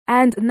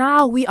And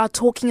now we are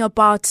talking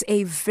about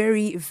a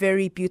very,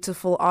 very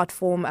beautiful art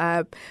form,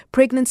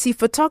 pregnancy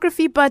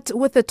photography, but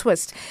with a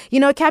twist. You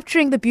know,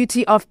 capturing the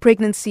beauty of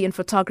pregnancy in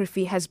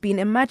photography has been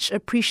a much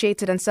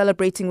appreciated and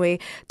celebrating way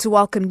to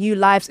welcome new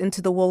lives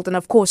into the world and,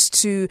 of course,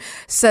 to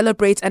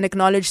celebrate and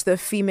acknowledge the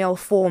female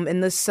form in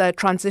this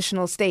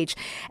transitional stage.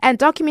 And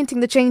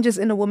documenting the changes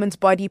in a woman's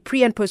body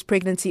pre and post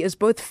pregnancy is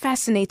both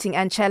fascinating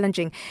and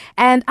challenging.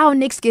 And our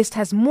next guest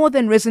has more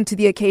than risen to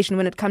the occasion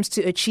when it comes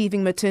to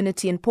achieving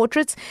maternity in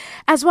portraits,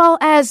 as well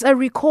as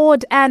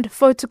record and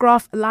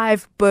photograph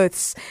live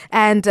births.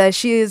 And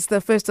she is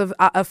the first of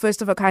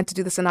her kind to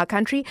do this in our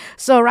country.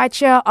 So right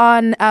here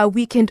on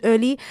Weekend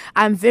Early,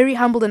 I'm very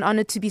humbled and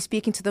honored to be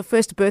speaking to the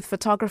first birth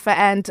photographer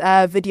and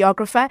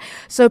videographer.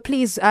 So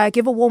please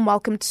give a warm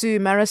welcome to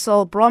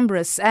Marisol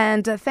Brombris.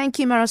 And thank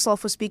you, Marisol,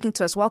 for speaking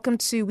to us. Welcome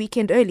to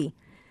Weekend Early.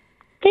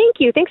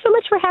 Thank you. Thanks so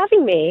much for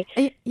having me.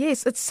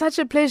 Yes, it's such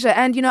a pleasure.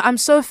 And, you know, I'm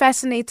so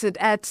fascinated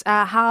at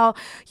how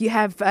you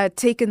have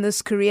taken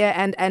this career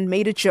and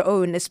made it your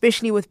own,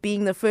 especially with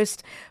being the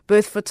first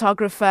birth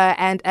photographer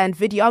and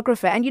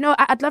videographer. And, you know,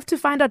 I'd love to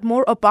find out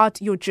more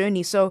about your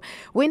journey. So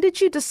when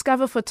did you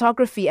discover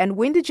photography and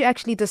when did you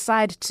actually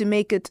decide to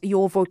make it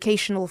your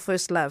vocational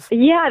first love?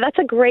 Yeah, that's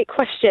a great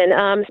question.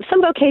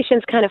 Some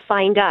vocations kind of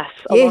find us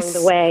along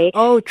the way.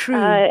 Oh, true.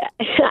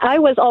 I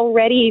was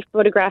already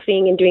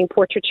photographing and doing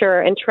portraiture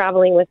and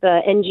traveling with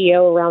an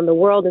NGO around the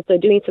world, and so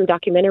doing some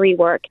documentary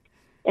work.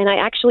 And I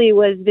actually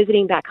was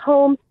visiting back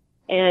home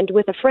and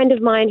with a friend of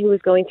mine who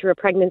was going through a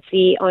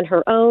pregnancy on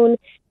her own,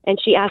 and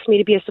she asked me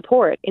to be a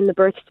support in the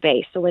birth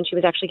space, so when she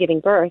was actually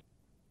giving birth.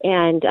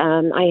 And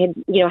I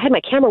had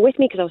my camera with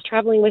me because I was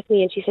traveling with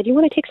me, and she said, "You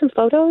want to take some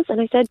photos?" And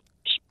I said,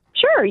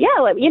 "Sure, yeah,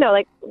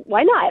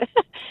 why not?"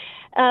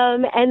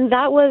 And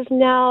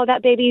that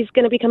baby's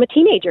going to become a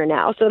teenager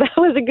now. So that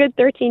was a good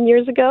 13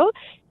 years ago.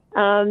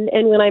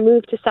 And when I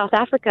moved to South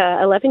Africa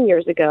 11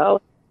 years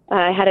ago,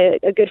 I had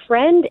a good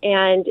friend,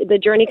 and the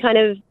journey kind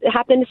of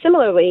happened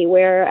similarly,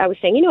 where I was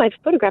saying, I've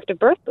photographed a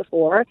birth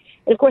before.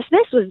 And of course,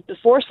 this was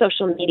before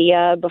social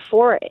media,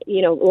 before,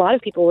 a lot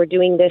of people were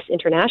doing this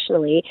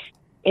internationally.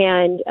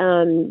 And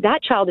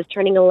that child is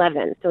turning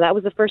 11. So that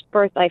was the first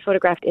birth I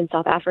photographed in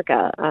South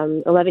Africa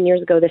 11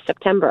 years ago this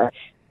September.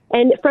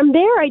 And from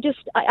there,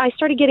 I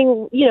started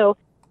getting,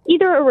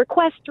 either a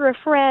request through a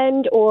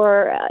friend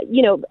or,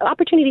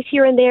 opportunities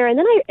here and there. And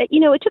then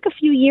it took a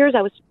few years.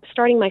 I was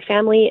starting my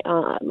family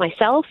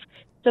myself.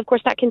 So, of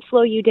course, that can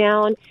slow you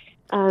down.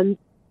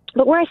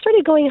 But where I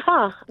started going,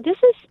 this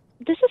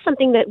is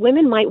something that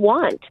women might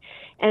want.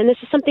 And this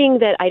is something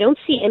that I don't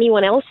see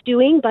anyone else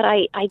doing, but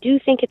I do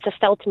think it's a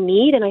felt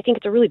need. And I think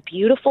it's a really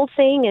beautiful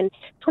thing. And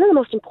it's one of the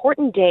most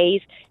important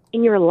days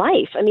in your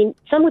life. I mean,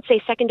 some would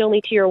say second only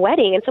to your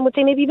wedding, and some would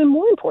say maybe even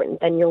more important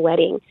than your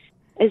wedding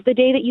is the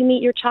day that you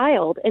meet your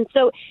child. And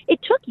so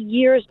it took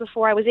years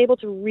before I was able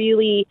to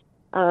really,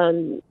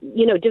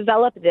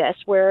 develop this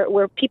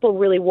where people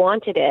really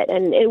wanted it.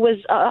 And it was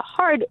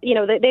hard,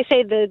 they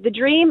say the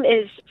dream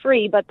is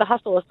free, but the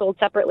hustle is sold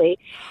separately.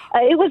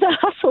 It was a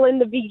hustle in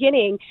the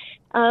beginning.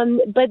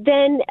 But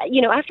then,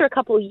 after a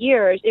couple of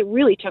years, it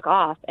really took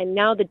off. And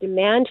now the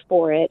demand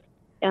for it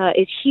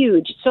is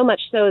huge, so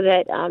much so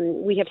that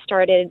we have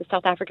started the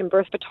South African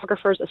Birth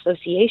Photographers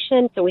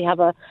Association. So we have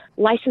a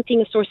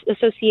licensing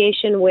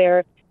association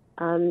where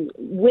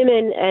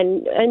women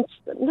and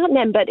not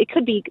men, but it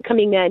could be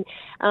coming men,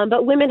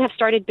 but women have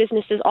started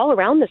businesses all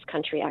around this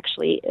country,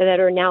 actually,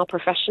 that are now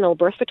professional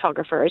birth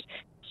photographers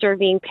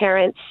serving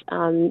parents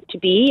to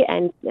be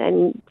and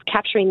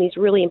capturing these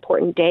really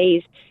important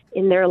days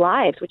in their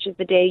lives, which is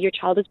the day your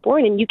child is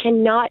born. And you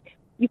cannot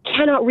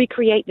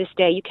recreate this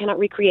day. You cannot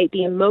recreate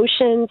the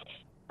emotions,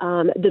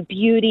 the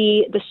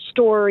beauty, the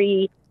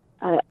story.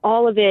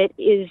 All of it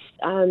is,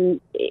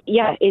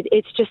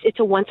 it's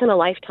a once in a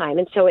lifetime.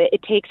 And so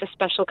it takes a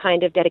special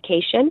kind of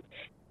dedication.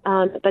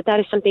 But that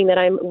is something that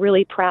I'm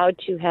really proud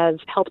to have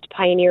helped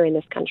pioneer in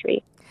this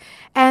country.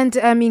 And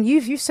I mean,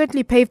 you've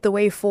certainly paved the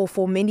way for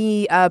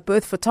many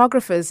birth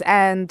photographers,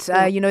 and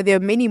there are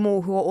many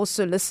more who are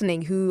also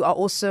listening, who are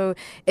also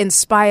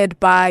inspired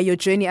by your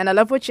journey. And I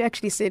love what you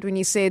actually said when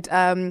you said,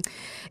 when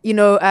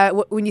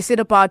you said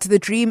about the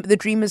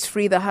dream is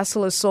free, the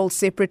hustle is sold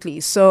separately.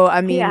 So I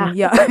mean,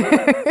 yeah.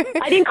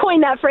 I didn't coin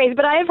that phrase,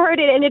 but I have heard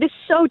it, and it is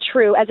so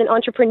true as an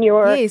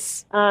entrepreneur.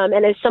 Yes.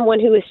 And as someone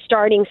who is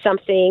starting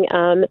something.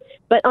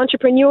 But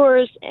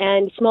entrepreneurs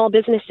and small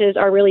businesses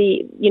are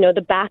really,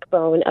 the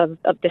backbone of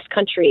this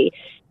country.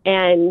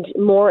 And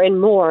more,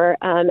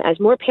 as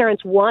more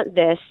parents want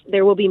this,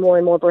 there will be more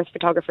and more birth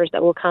photographers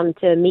that will come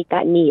to meet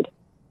that need.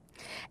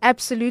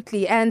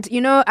 Absolutely. And,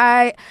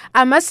 I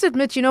must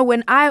admit,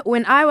 when I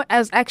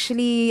was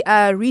actually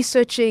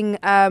researching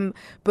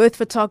birth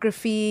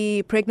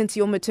photography,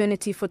 pregnancy or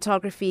maternity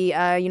photography,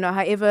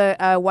 however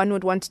one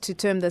would want to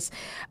term this,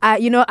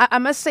 I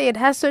must say it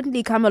has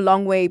certainly come a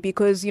long way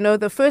because,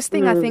 the first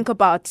thing I think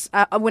about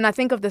when I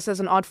think of this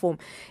as an art form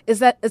is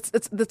that it's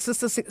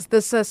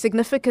this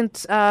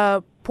significant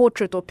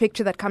portrait or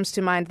picture that comes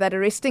to mind, that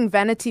arresting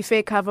Vanity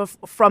Fair cover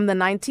from the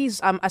 90s.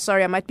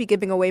 Sorry, I might be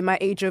giving away my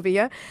age over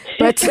here,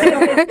 but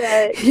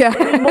yeah,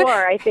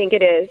 more. I think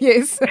it is.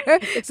 Yes,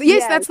 so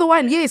yes, that's the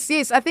one. Yes.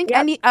 I think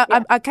Annie.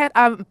 I can't.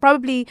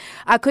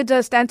 I could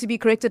stand to be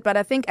corrected, but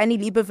I think Annie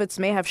Leibovitz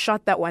may have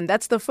shot that one.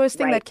 That's the first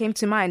thing that came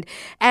to mind.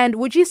 And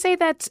would you say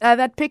that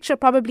that picture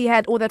probably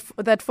had, or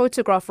that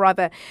photograph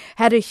rather,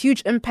 had a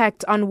huge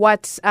impact on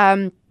what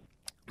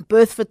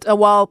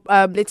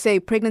let's say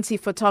pregnancy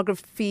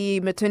photography,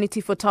 maternity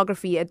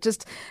photography,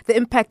 just the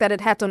impact that it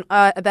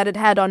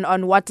had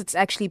on what it's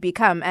actually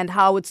become and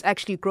how it's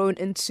actually grown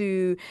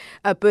into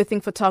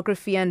birthing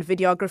photography and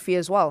videography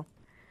as well?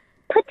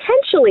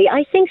 Potentially,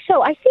 I think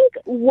so. I think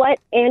what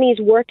Annie's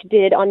work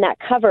did on that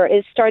cover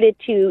is started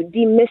to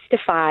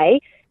demystify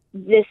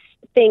this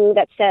thing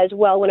that says,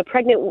 well, when a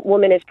pregnant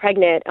woman is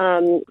pregnant,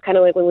 kind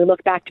of like when we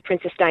look back to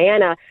Princess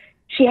Diana,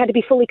 she had to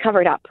be fully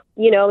covered up,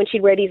 and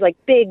she'd wear these like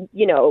big,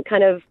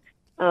 kind of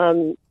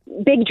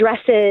big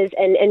dresses,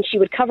 and she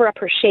would cover up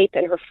her shape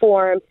and her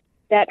form.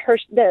 That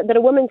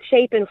a woman's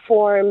shape and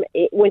form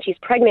when she's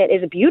pregnant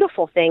is a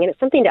beautiful thing, and it's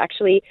something to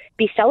actually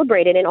be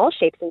celebrated in all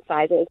shapes and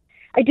sizes.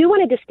 I do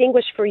want to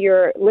distinguish for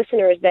your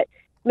listeners that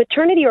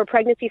maternity or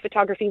pregnancy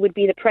photography would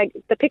be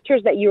the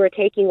pictures that you are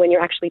taking when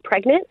you're actually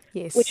pregnant,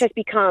 which has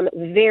become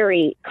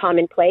very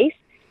commonplace.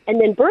 And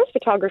then birth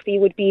photography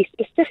would be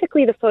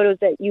specifically the photos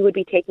that you would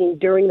be taking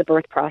during the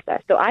birth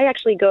process. So I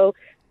actually go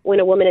when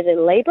a woman is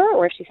in labor,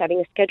 or if she's having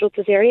a scheduled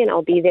cesarean,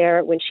 I'll be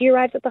there when she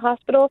arrives at the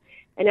hospital,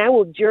 and I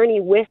will journey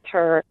with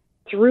her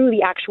through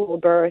the actual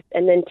birth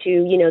and then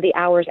to, the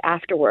hours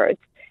afterwards.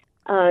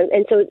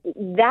 And so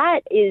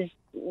that is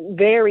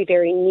very,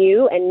 very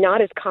new and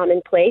not as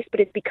commonplace, but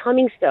it's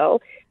becoming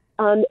so.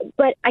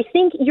 But I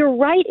think you're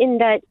right in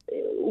that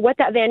what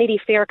that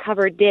Vanity Fair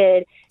cover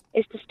did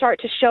is to start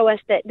to show us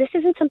that this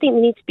isn't something that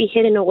needs to be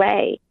hidden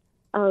away.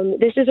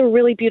 This is a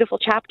really beautiful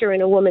chapter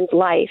in a woman's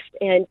life.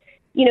 And,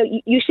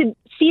 you should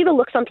see the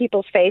looks on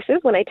people's faces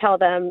when I tell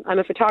them I'm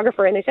a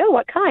photographer, and they say, oh,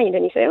 what kind?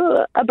 And you say,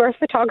 oh, a birth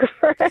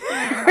photographer.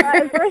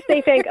 At first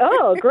they think,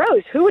 oh,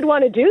 gross, who would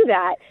want to do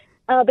that?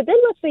 But then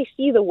once they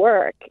see the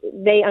work,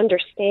 they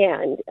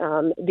understand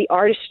the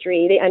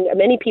artistry. And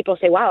many people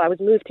say, wow, I was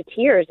moved to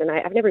tears, and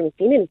I've never even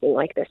seen anything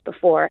like this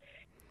before,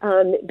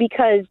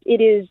 because it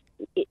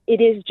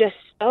is just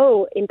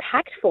so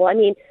impactful. I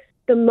mean,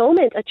 the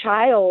moment a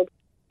child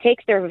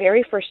takes their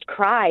very first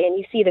cry and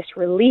you see this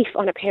relief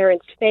on a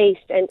parent's face,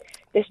 and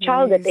this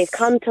child that they've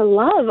come to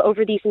love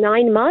over these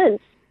 9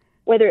 months,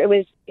 whether it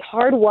was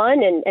hard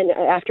won and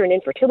after an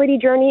infertility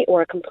journey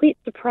or a complete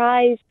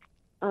surprise,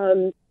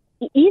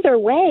 either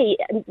way,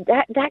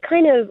 that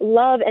kind of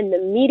love and the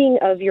meeting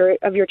of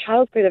your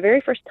child for the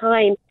very first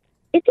time,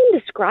 it's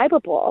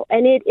indescribable,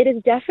 and it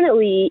is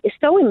definitely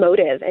so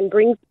emotive and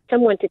brings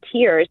someone to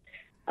tears.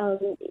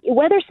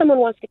 Whether someone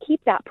wants to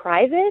keep that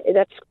private,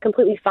 that's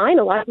completely fine.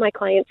 A lot of my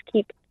clients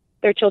keep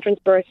their children's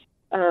birth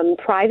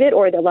private,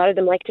 or a lot of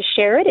them like to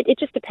share it. It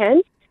just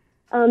depends.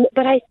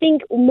 But I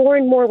think more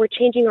and more we're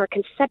changing our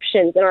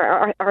conceptions and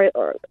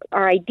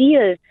our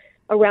ideas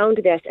around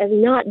this as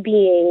not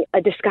being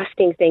a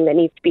disgusting thing that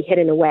needs to be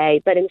hidden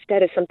away, but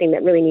instead as something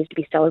that really needs to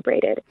be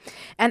celebrated.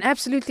 And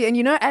absolutely. And,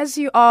 as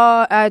you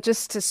are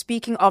just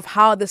speaking of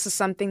how this is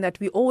something that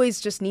we always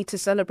just need to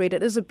celebrate,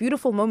 it is a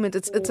beautiful moment.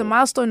 It's a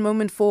milestone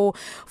moment for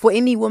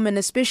any woman,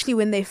 especially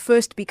when they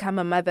first become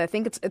a mother. I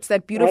think it's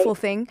that beautiful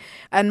thing.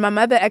 And my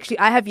mother actually,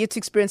 I have yet to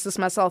experience this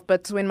myself,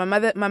 but when my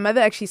mother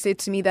actually said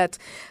to me that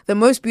the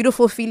most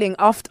beautiful feeling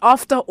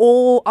after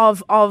all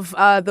of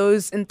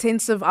those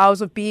intensive hours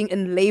of being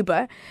in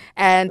labor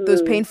and those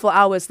painful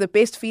hours, the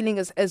best feeling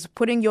is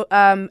putting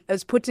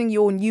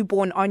your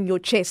newborn on your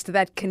chest,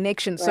 that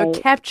connection. So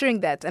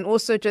capturing that, and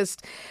also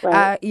just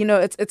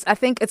it's I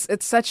think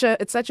it's such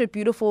a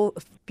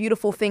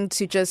beautiful thing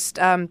to just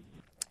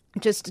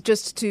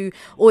to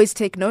always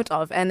take note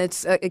of. And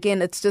it's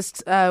it's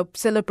just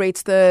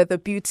celebrates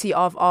the beauty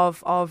of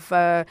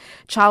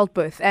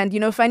childbirth.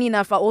 And funny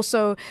enough, I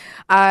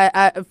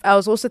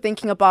was also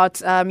thinking about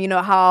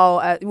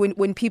how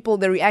when people,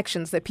 the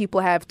reactions that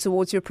people have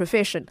towards your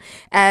profession.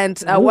 And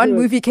one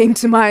movie came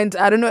to mind.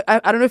 I don't know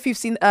if you've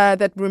seen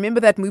remember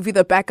that movie,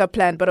 The Backup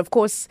Plan, but of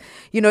course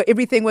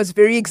everything was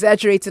very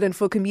exaggerated and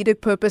for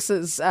comedic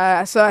purposes,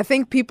 so I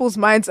think people's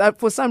minds,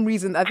 for some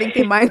reason, I think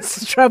their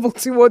minds travel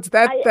towards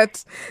that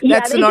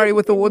scenario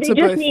with the water birth.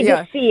 They just need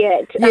to see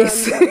it.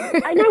 Yes.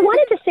 And I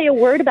wanted to say a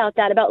word about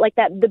that,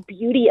 the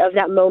beauty of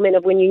that moment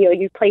of when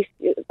you place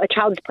a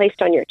child is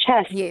placed on your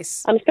chest.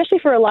 Yes. Especially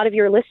for a lot of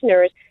your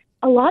listeners,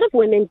 a lot of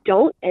women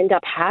don't end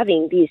up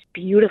having these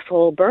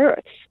beautiful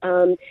births.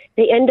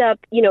 They end up,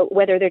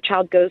 whether their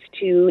child goes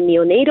to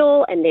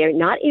neonatal and they're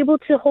not able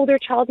to hold their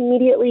child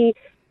immediately,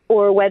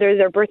 or whether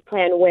their birth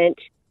plan went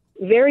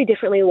very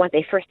differently than what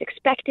they first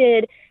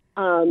expected.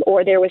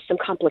 Or there was some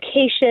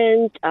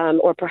complications,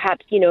 or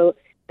perhaps,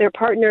 their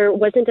partner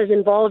wasn't as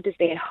involved as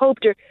they had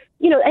hoped, or,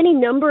 any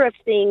number of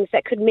things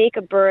that could make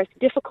a birth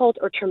difficult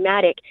or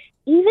traumatic.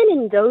 Even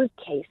in those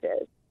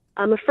cases,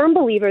 I'm a firm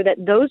believer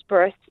that those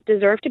births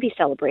deserve to be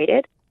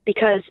celebrated.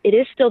 because it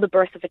is still the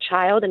birth of a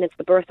child, and it's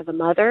the birth of a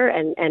mother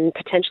and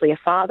potentially a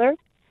father.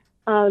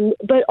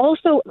 But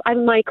also,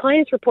 my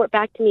clients report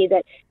back to me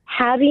that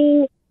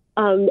having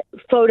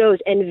photos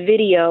and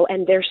video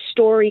and their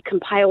story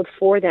compiled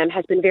for them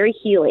has been very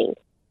healing,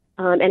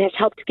 and has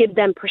helped give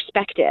them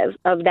perspective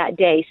of that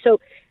day. So,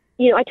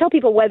 I tell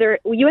people, whether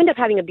you end up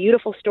having a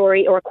beautiful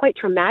story or a quite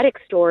traumatic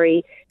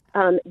story,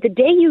 the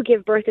day you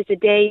give birth is a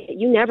day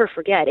you never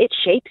forget. It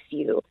shapes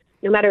you,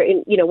 no matter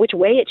which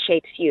way it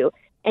shapes you,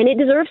 and it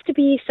deserves to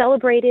be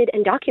celebrated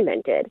and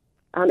documented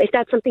if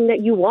that's something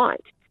that you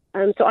want.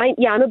 So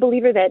I'm a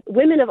believer that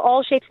women of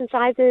all shapes and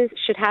sizes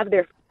should have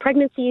their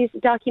pregnancies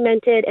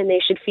documented, and they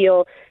should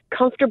feel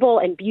comfortable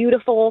and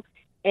beautiful.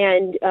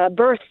 And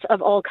births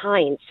of all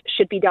kinds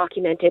should be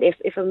documented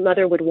if a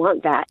mother would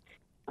want that,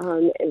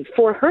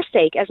 for her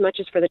sake as much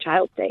as for the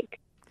child's sake.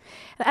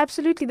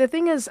 Absolutely. The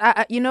thing is,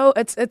 I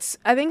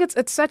think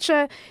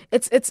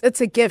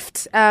it's a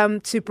gift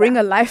to bring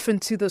a life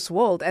into this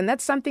world, and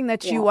that's something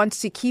that you want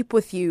to keep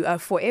with you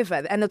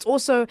forever. And it's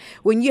also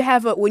when you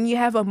have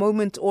a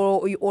moment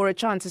or a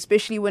chance,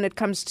 especially when it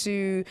comes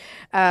to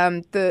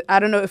I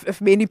don't know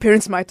if many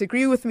parents might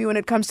agree with me when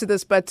it comes to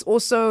this, but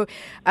also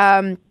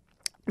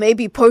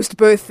maybe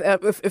post-birth,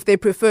 if they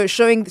prefer,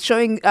 showing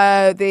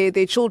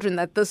their children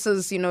that this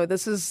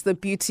is the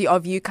beauty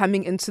of you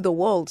coming into the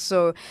world.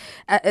 So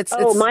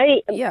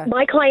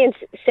my clients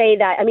say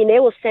that. I mean, they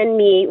will send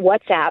me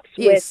WhatsApps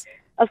with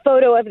a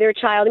photo of their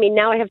child. I mean,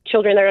 now I have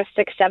children that are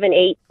 6, 7,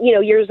 8,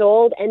 years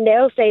old, and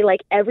they'll say,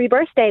 like, every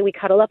birthday we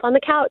cuddle up on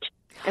the couch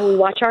and we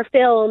watch our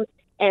film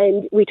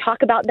and we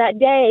talk about that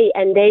day,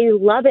 and they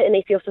love it and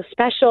they feel so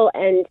special.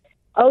 And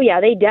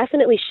they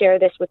definitely share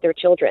this with their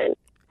children.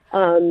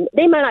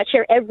 They might not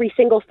share every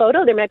single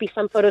photo. There might be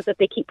some photos that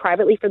they keep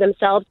privately for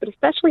themselves, but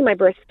especially my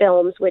birth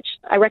films, which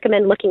I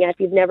recommend looking at if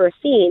you've never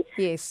seen.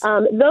 Yes.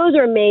 Those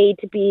are made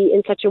to be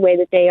in such a way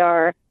that they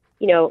are,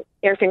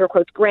 air finger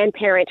quotes,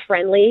 grandparent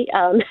friendly.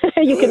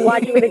 You can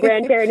watch it with a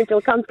grandparent and feel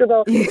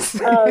comfortable. Yes.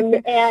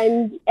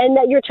 And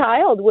that your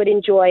child would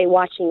enjoy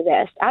watching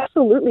this.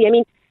 Absolutely. I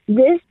mean,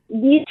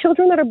 these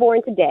children that are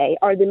born today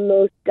are the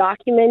most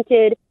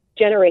documented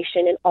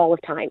generation in all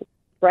of time,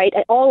 right?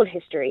 In all of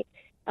history.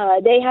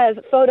 They have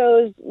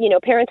photos,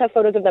 parents have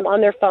photos of them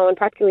on their phone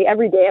practically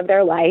every day of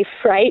their life,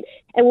 right?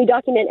 And we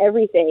document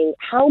everything.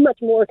 How much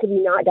more could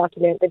we not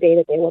document the day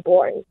that they were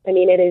born? I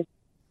mean,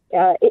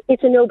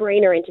 it's a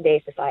no-brainer in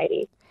today's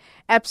society.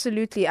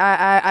 Absolutely.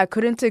 I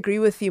couldn't agree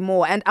with you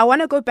more. And I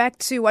want to go back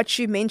to what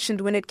you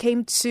mentioned when it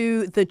came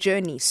to the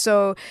journey.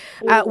 So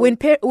when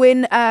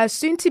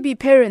soon-to-be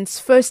parents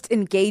first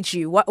engage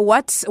you,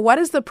 what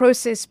is the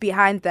process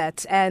behind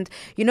that? And,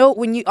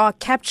 when you are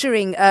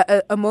capturing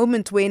a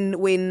moment when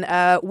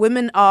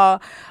women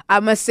are, I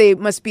must say, it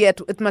must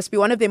be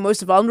one of their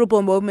most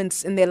vulnerable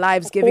moments in their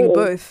lives, giving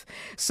birth.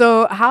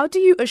 So how do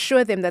you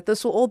assure them that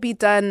this will all be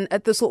done,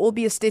 this will all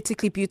be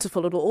aesthetically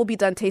beautiful, it will all be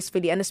done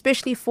tastefully, and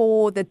especially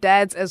for the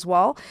dads as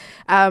well?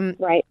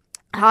 Right.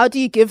 How do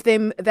you give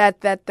them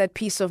that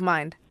peace of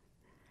mind?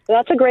 Well,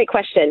 that's a great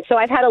question. So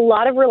I've had a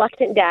lot of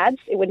reluctant dads.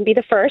 It wouldn't be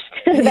the first.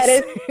 That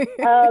is,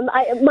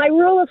 my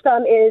rule of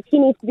thumb is he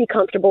needs to be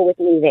comfortable with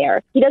me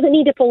there. He doesn't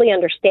need to fully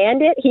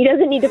understand it. He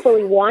doesn't need to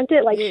fully want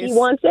it like she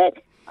wants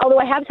it. Although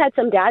I have had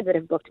some dads that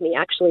have booked me,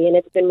 actually, and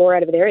it's been more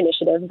out of their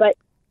initiative. But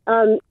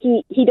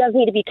he does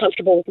need to be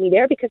comfortable with me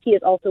there because he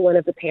is also one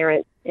of the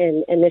parents,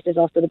 and this is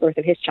also the birth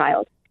of his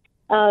child.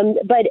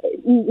 But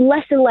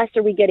less and less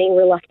are we getting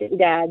reluctant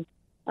dads,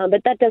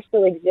 but that does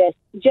still exist.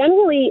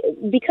 Generally,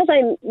 because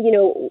I'm,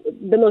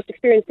 the most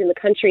experienced in the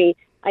country,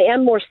 I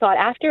am more sought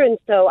after, and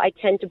so I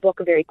tend to book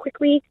very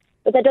quickly.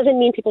 But that doesn't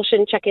mean people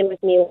shouldn't check in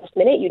with me last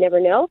minute. You never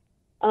know.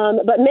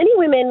 But many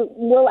women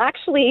will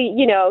actually,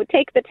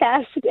 take the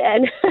test,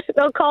 and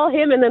they'll call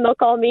him, and then they'll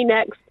call me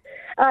next.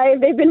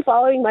 They've been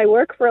following my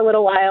work for a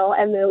little while,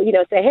 and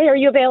they'll, say, hey, are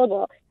you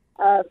available?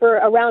 For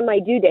around my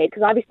due date,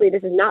 because obviously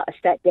this is not a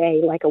set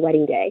day like a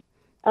wedding day.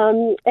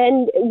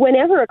 And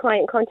whenever a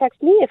client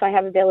contacts me, if I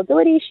have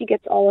availability, she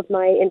gets all of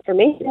my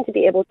information to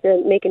be able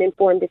to make an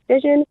informed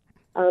decision.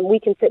 We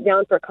can sit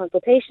down for a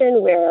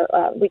consultation where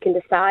we can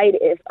decide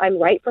if I'm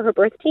right for her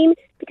birth team,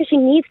 because she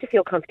needs to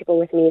feel comfortable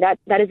with me.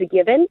 That is a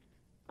given.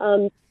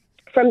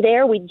 From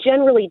there, we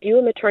generally do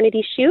a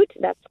maternity shoot.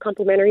 That's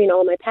complimentary in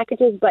all my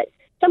packages, but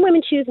some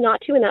women choose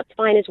not to, and that's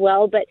fine as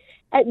well. But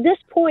at this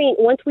point,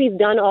 once we've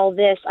done all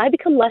this, I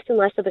become less and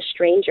less of a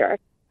stranger.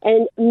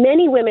 And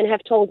many women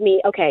have told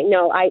me, okay,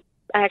 no, I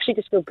actually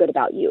just feel good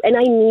about you. And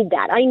I need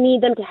that. I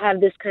need them to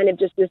have this kind of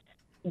just this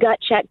gut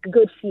check,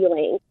 good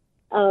feeling,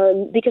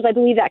 because I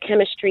believe that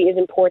chemistry is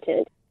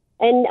important.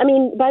 And I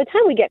mean, by the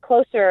time we get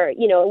closer,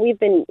 we've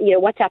been,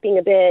 WhatsApping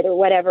a bit or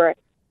whatever,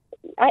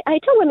 I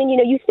tell women,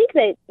 you think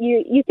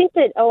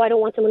that, oh, I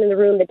don't want someone in the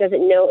room that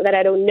doesn't know, that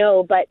I don't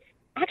know. But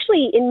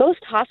actually, in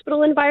most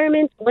hospital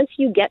environments, once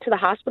you get to the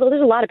hospital,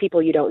 there's a lot of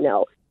people you don't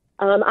know.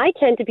 I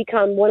tend to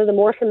become one of the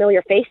more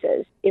familiar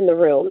faces in the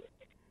room.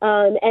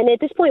 And at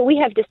this point, we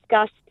have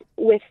discussed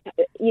with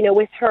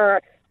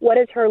her, what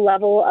is her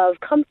level of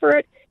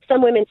comfort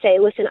some women say,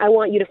 listen, I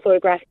want you to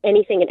photograph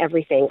anything and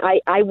everything.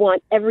 I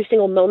want every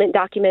single moment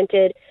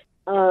documented.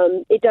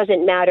 It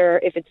doesn't matter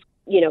if it's,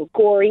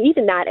 gory,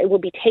 even that it will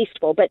be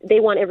tasteful, but they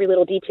want every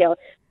little detail.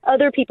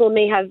 Other people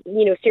may have,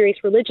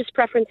 serious religious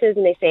preferences,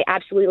 and they say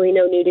absolutely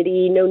no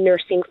nudity, no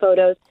nursing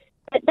photos.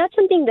 But that's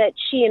something that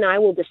she and I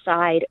will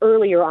decide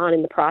earlier on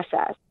in the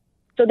process,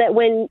 so that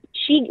when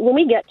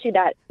we get to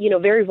that,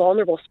 very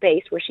vulnerable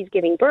space where she's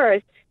giving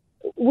birth,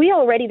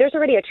 there's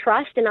already a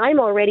trust, and I'm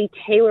already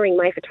tailoring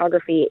my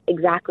photography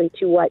exactly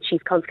to what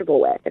she's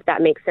comfortable with, if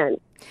that makes sense.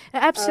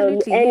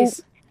 Absolutely,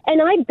 yes. And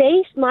I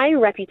base my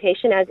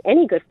reputation, as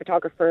any good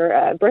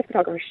photographer, birth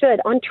photographer should,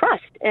 on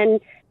trust.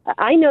 And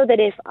I know that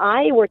if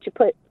I were to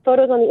put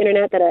photos on the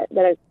internet that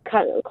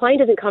a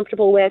client isn't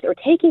comfortable with, or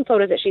taking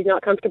photos that she's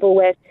not comfortable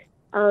with,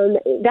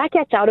 that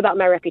gets out about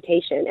my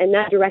reputation, and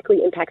that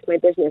directly impacts my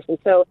business. And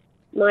so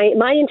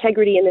my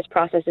integrity in this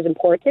process is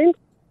important.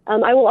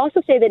 I will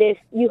also say that if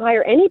you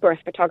hire any birth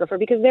photographer,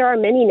 because there are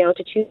many now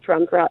to choose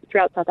from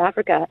throughout South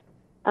Africa,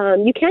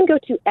 you can go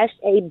to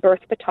SA Birth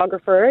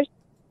Photographers.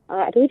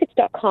 I believe it's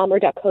 .com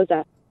or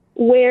 .coza,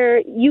 where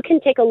you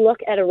can take a look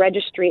at a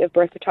registry of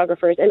birth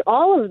photographers. And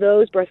all of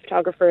those birth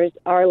photographers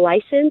are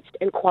licensed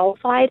and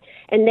qualified,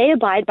 and they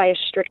abide by a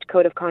strict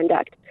code of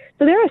conduct.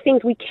 So there are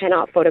things we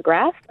cannot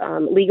photograph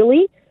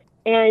legally,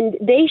 and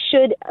they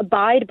should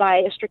abide by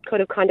a strict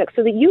code of conduct,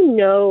 so that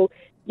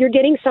you're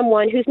getting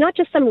someone who's not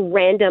just some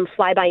random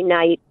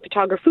fly-by-night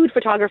food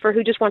photographer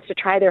who just wants to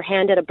try their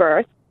hand at a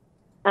birth,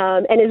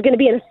 and is going to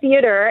be in a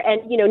theater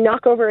and,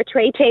 knock over a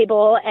tray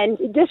table and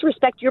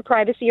disrespect your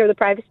privacy or the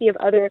privacy of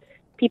other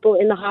people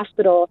in the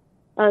hospital.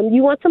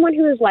 You want someone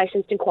who is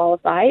licensed and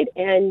qualified,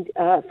 and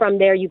from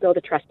there you build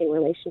a trusting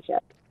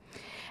relationship.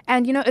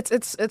 And,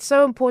 it's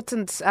so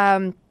important,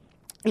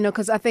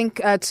 because I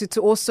think to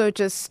also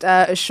just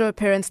assure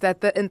parents that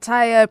the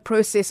entire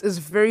process is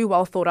very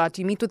well thought out.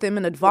 You meet with them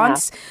in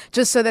advance,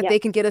 just so that they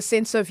can get a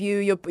sense of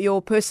you,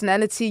 your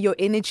personality, your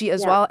energy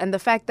as well. And the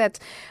fact that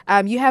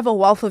you have a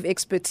wealth of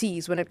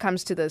expertise when it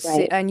comes to this,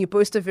 and you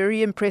boast a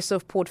very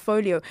impressive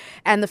portfolio.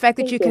 And the fact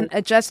that you can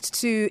adjust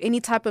to any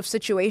type of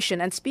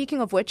situation. And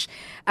speaking of which,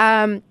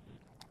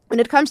 when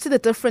it comes to the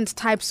different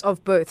types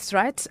of births,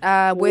 right?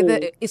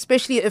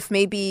 Especially if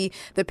maybe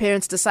the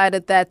parents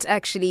decided that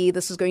actually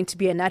this is going to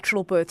be a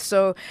natural birth.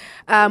 So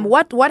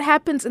what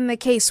happens in the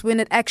case when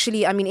it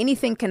actually,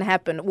 anything can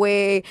happen,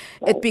 where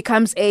it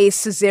becomes a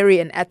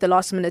cesarean at the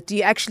last minute? Do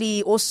you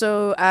actually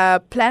also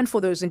plan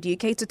for those, and do you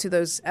cater to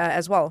those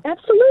as well?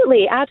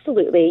 Absolutely.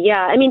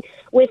 Yeah.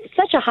 With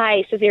such a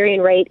high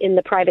cesarean rate in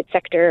the private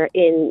sector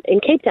in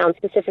Cape Town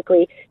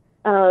specifically,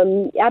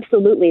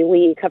 absolutely,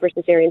 we cover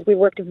cesareans. We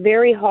worked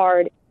very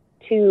hard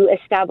to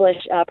establish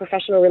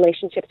professional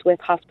relationships with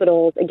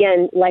hospitals,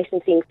 again,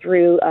 licensing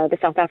through the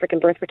South African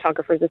Birth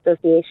Photographers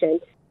Association,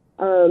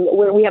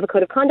 where we have a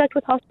code of conduct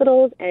with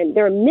hospitals, and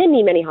there are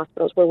many, many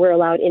hospitals where we're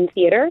allowed in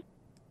theater,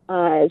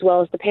 as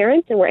well as the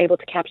parents, and we're able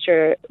to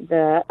capture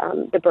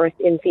the birth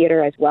in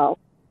theater as well.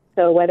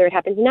 So whether it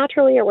happens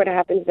naturally or whether it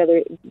happens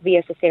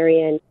via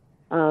cesarean,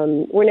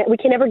 we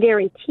can never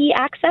guarantee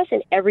access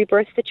in every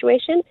birth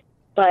situation,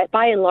 but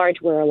by and large,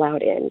 we're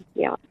allowed in,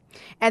 yeah.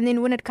 And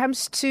then when it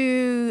comes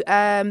to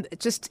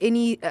just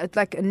any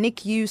like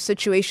NICU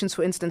situations,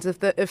 for instance, if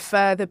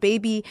the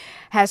baby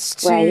has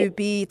to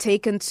be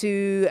taken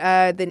to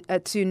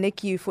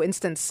NICU, for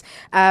instance,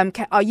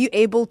 are you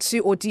able to,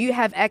 or do you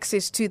have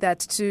access to that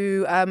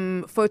to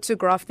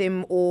photograph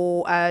them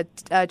or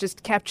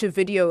just capture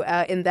video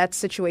in that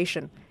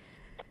situation?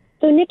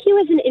 So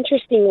NICU is an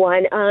interesting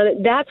one.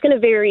 That's going to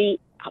vary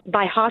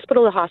by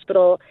hospital to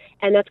hospital,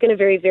 and that's going to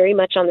vary very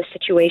much on the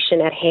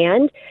situation at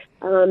hand.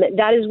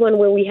 That is one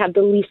where we have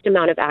the least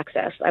amount of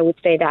access, I would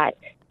say that.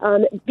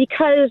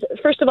 Because,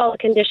 first of all, the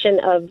condition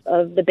of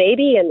the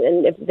baby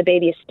and if the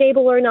baby is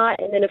stable or not,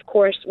 and then, of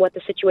course, what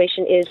the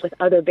situation is with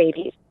other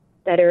babies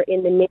that are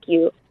in the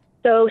NICU.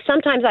 So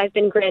sometimes I've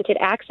been granted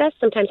access.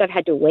 Sometimes I've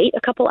had to wait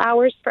a couple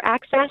hours for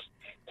access.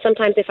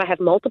 Sometimes if I have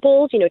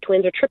multiples,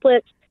 twins or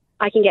triplets,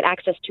 I can get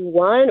access to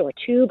one or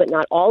two, but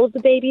not all of the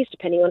babies,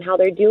 depending on how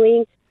they're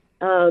doing.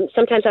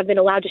 Sometimes I've been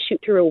allowed to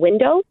shoot through a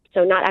window,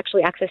 so not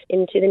actually access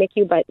into the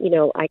NICU, but,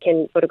 I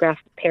can photograph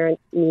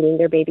parents meeting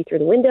their baby through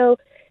the window.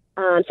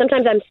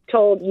 Sometimes I'm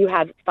told you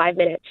have 5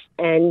 minutes,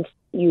 and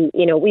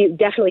we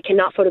definitely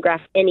cannot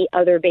photograph any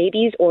other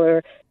babies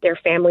or their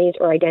families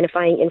or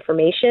identifying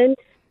information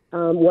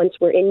once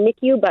we're in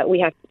NICU, but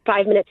we have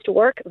 5 minutes to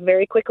work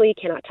very quickly,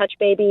 cannot touch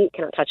baby,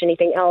 cannot touch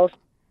anything else.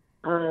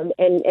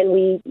 And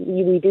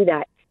we do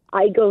that.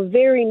 I go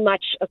very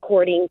much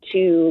according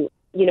to,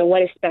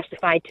 what is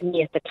specified to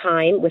me at the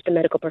time with the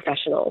medical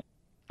professionals.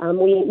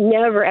 We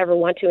never, ever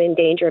want to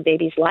endanger a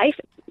baby's life.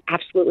 It's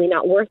absolutely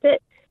not worth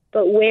it.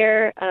 But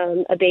where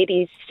a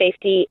baby's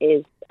safety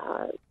is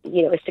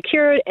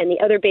secured, and the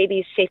other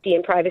baby's safety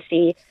and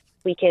privacy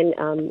we can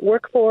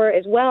work for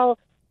as well,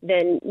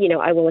 then,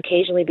 I will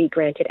occasionally be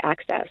granted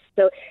access.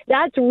 So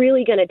that's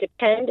really going to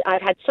depend.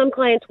 I've had some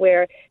clients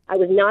where I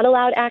was not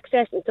allowed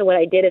access, and so what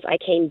I did is I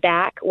came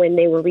back when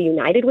they were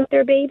reunited with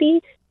their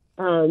baby,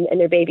 and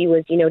their baby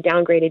was,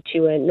 downgraded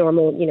to a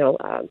normal,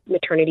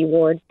 maternity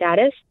ward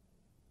status.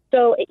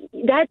 So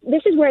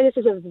this is where this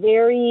is a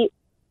very,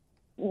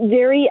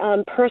 very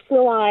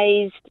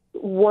personalized,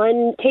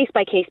 one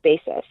case-by-case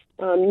basis.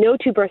 No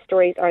two birth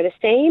stories are the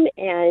same,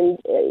 and,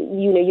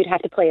 you'd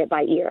have to play it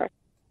by ear.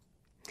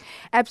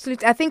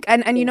 Absolutely. I think,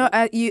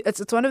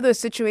 it's one of those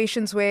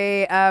situations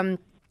where,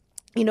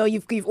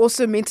 you've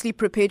also mentally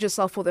prepared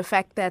yourself for the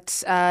fact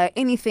that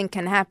anything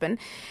can happen,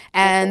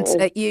 and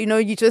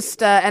you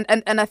just and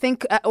I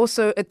think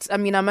also I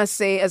must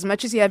say, as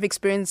much as you have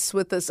experience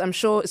with this, I'm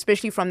sure,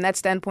 especially from that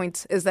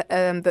standpoint, is that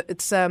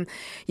it's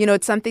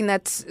it's something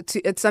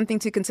it's something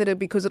to consider,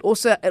 because it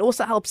also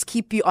helps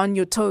keep you on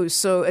your toes.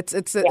 So it's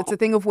a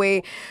thing of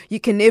where you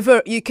can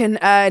never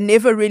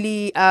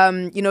really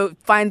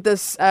find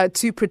this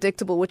too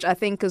predictable, which I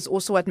think is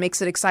also what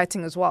makes it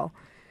exciting as well.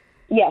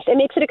 Yes, it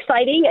makes it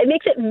exciting. It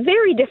makes it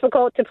very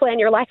difficult to plan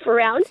your life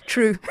around.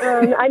 True.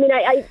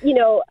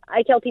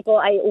 I tell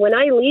people, when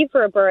I leave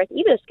for a birth,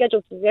 even a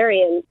scheduled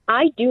cesarean,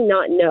 I do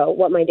not know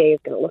what my day is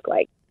going to look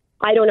like.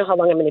 I don't know how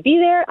long I'm going to be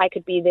there. I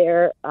could be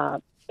there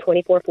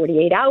 24,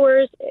 48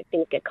 hours.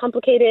 Things get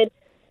complicated.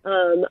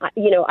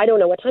 I don't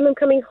know what time I'm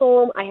coming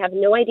home. I have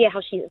no idea how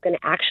she's going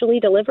to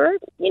actually deliver.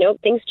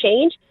 Things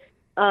change.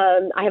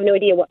 I have no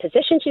idea what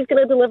position she's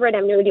going to deliver it. I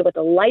have no idea what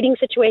the lighting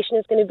situation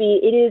is going to be.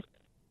 It is,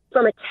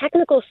 from a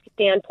technical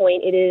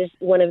standpoint, it is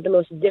one of the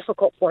most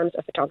difficult forms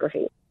of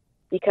photography,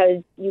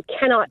 because you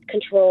cannot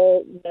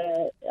control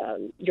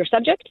your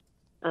subject.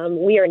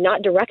 We are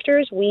not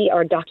directors, we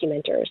are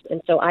documenters.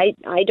 And so I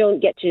don't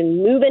get to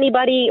move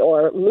anybody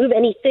or move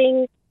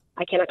anything.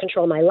 I cannot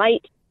control my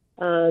light.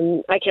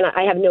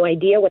 I have no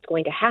idea what's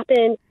going to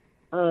happen.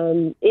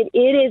 It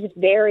is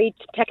very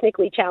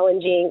technically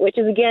challenging, which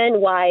is, again,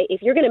 why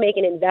if you're going to make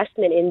an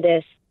investment in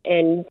this,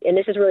 and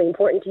this is really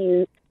important to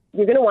you,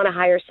 you're going to want to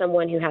hire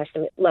someone who has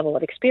some level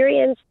of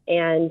experience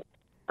and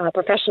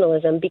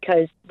professionalism,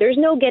 because there's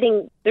no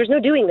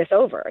doing this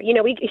over. Even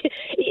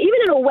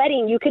in a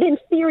wedding, you could, in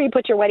theory,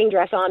 put your wedding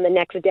dress on the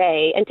next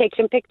day and take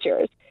some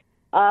pictures.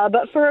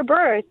 But for a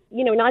birth,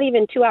 not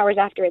even 2 hours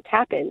after it's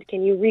happened,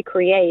 can you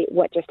recreate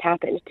what just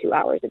happened 2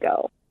 hours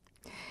ago?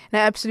 No,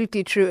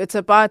 absolutely true. It's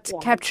about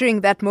capturing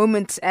that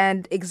moment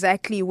and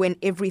exactly when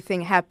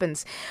everything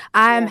happens.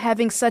 I'm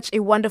having such a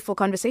wonderful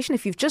conversation.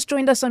 If you've just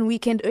joined us on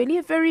Weekend Early,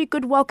 a very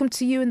good welcome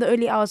to you in the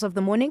early hours of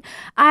the morning.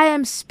 I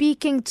am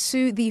speaking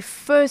to the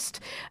first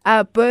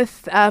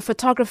birth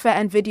photographer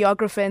and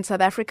videographer in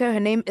South Africa. Her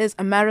name is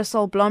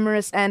Marisol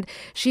Blommerus, and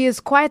she is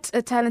quite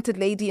a talented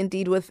lady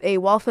indeed, with a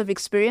wealth of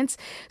experience.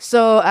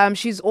 So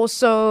she's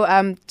also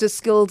just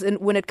skilled in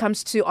when it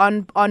comes to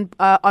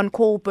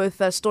on-call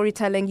birth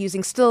storytelling,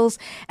 using stills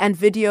and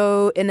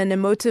video in an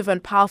emotive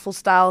and powerful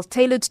style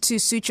tailored to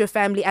suit your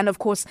family, and of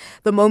course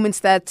the moments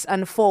that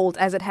unfold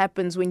as it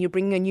happens when you're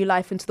bringing a new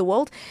life into the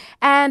world.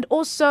 And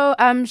also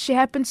she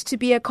happens to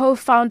be a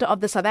co-founder of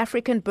the South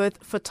African Birth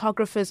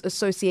Photographers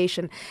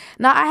Association.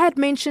 Now, I had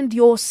mentioned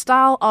your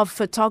style of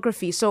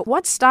photography. So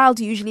what style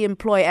do you usually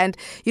employ? And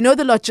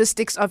the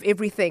logistics of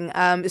everything,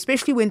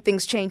 especially when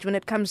things change when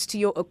it comes to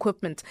your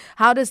equipment.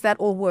 How does that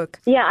all work?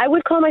 Yeah, I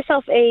would call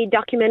myself a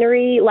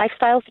documentary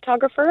lifestyle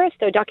photographer.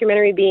 So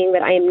documentary being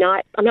that I'm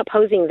not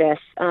posing this.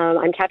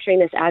 I'm capturing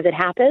this as it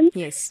happens.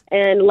 Yes.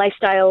 And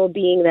lifestyle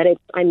being that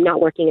I'm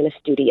not working in a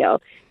studio.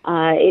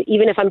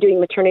 Even if I'm doing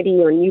maternity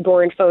or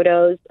newborn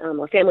photos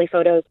or family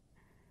photos,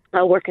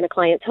 I'll work in a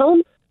client's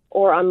home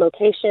or on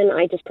location.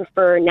 I just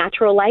prefer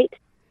natural light.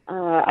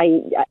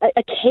 I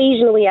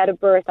occasionally at a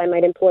birth I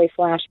might employ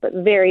flash, but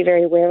very,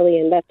 very rarely,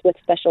 and that's with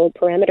special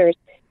parameters.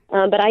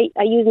 But I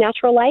use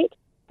natural light.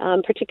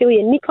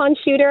 Particularly a Nikon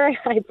shooter.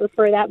 I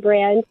prefer that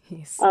brand.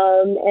 Yes.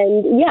 I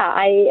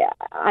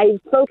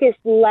focus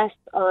less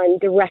on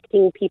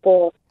directing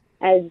people,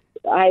 as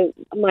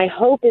my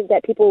hope is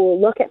that people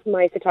will look at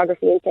my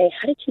photography and say,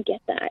 how did you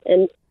get that?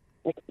 And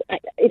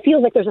it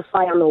feels like there's a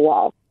fly on the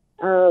wall.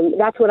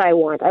 That's what I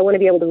want. I want to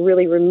be able to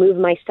really remove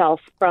myself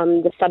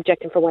from the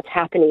subject and from what's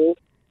happening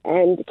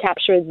and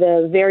capture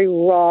the very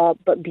raw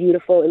but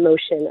beautiful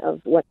emotion of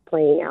what's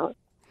playing out.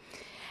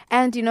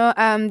 And,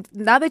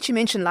 now that you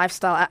mentioned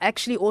lifestyle, I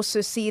actually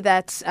also see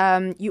that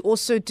you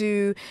also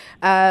do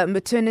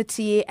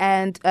maternity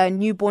and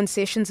newborn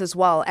sessions as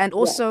well. And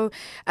also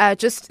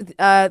just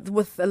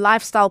with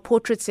lifestyle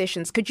portrait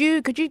sessions. Could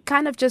you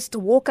kind of just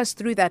walk us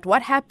through that?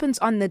 What happens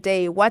on the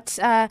day? What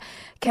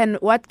can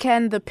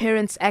the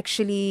parents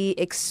actually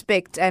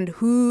expect? And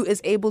who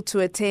is able to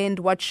attend?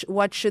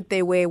 What should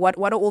they wear? What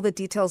are all the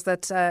details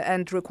that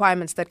and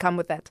requirements that come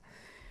with that?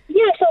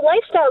 Yeah, so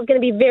lifestyle is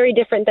going to be very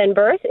different than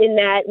birth in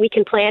that we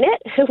can plan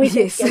it. We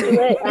can schedule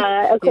it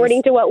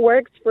according to what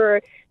works for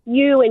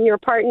you and your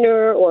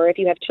partner, or if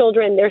you have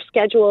children, their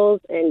schedules,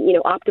 and,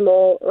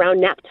 optimal around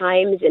nap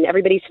times, and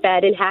everybody's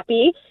fed and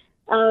happy.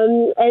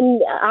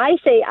 And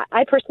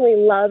I personally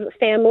love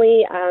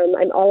family.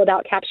 I'm all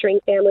about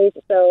capturing families.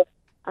 So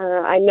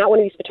I'm not one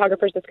of these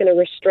photographers that's going to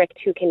restrict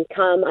who can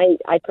come.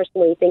 I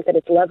personally think that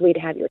it's lovely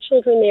to have your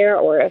children there,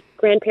 or if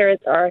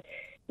grandparents are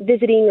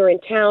visiting or in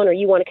town, or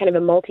you want a kind of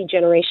a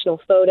multi-generational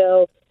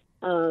photo,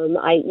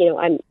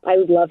 I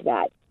would love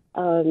that.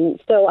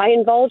 So I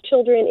involve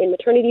children in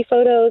maternity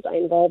photos. I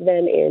involve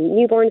them in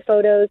newborn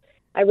photos.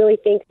 I really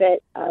think that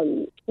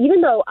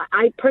even though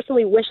I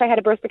personally wish I had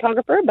a birth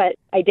photographer, but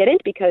I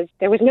didn't because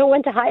there was no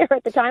one to hire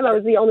at the time. I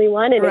was the only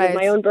one, and it was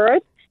my own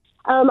birth.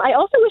 I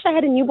also wish I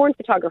had a newborn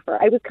photographer.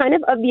 I was kind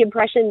of the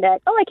impression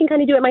that, I can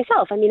kind of do it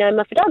myself. I mean, I'm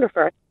a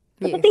photographer.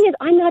 But the thing is,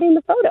 I'm not in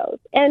the photos.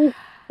 And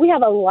we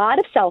have a lot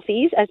of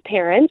selfies as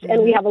parents,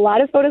 and we have a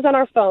lot of photos on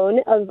our phone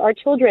of our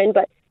children,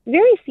 but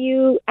very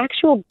few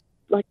actual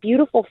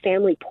beautiful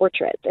family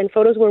portraits and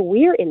photos where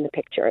we're in the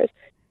pictures,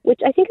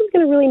 which I think is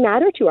going to really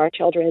matter to our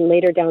children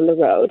later down the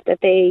road, that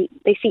they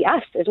see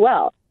us as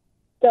well.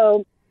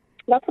 So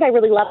that's what I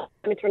really love about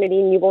maternity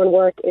and newborn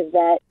work is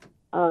that,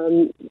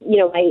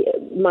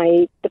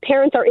 the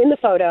parents are in the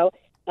photo,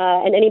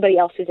 and anybody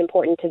else who's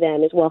important to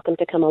them is welcome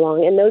to come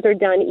along. And those are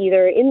done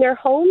either in their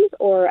homes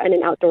or in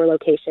an outdoor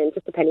location,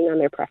 just depending on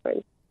their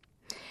preference.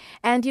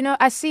 And,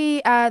 I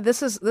see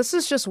this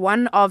is just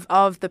one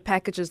of the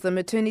packages, the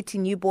maternity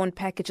newborn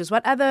packages.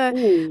 What other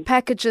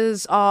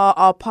packages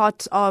are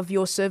part of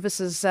your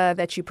services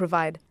that you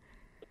provide?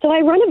 So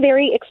I run a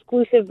very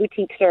exclusive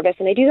boutique service,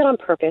 and I do that on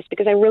purpose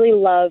because I really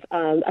love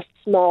a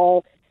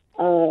small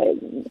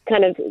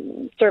kind of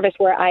service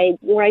where I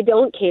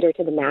don't cater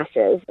to the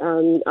masses.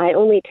 I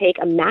only take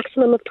a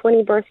maximum of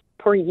 20 births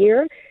per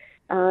year.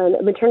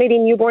 Maternity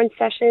newborn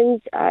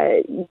sessions,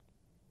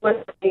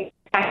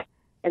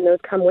 and those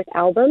come with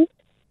albums.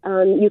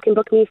 You can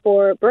book me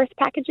for birth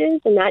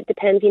packages, and that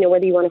depends,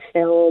 whether you want to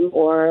film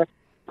or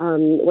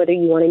whether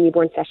you want a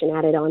newborn session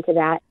added onto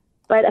that.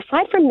 But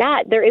aside from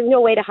that, there is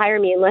no way to hire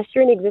me unless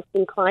you're an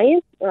existing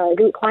client.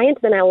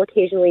 Then I will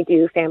occasionally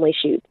do family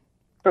shoots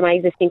for my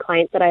existing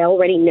clients that I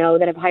already know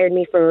that have hired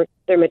me for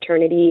their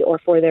maternity or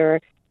for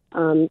their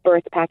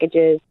birth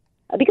packages.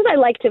 Because I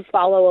like to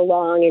follow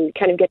along and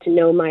kind of get to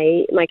know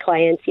my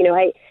clients.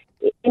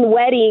 In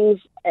weddings,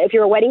 if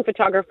you're a wedding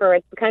photographer,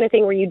 it's the kind of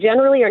thing where you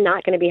generally are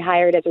not going to be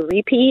hired as a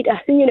repeat,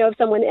 if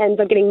someone ends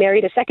up getting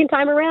married a second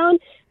time around.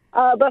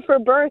 But for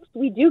births,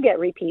 we do get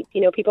repeats.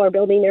 People are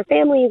building their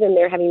families and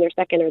they're having their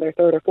second or their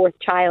third or fourth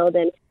child.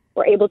 And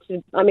I'm able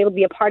to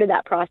be a part of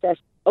that process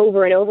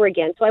over and over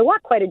again. So I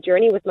walk quite a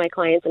journey with my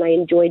clients, and I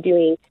enjoy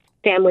doing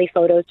family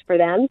photos for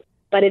them.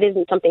 But it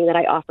isn't something that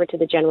I offer to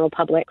the general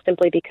public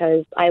simply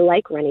because I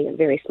like running a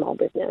very small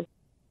business.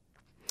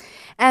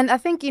 And I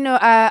think,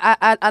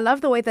 I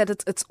love the way that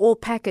it's all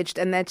packaged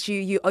and that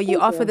you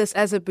offer this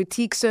as a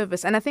boutique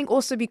service. And I think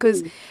also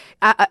because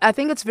I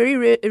think it's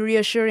very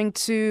reassuring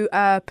to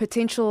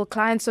potential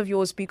clients of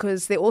yours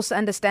because they also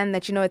understand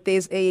that,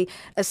 there's a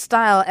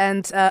style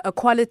and a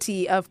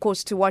quality, of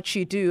course, to what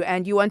you do.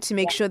 And you want to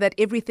make sure that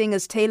everything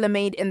is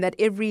tailor-made and that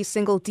every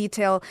single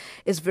detail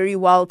is very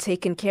well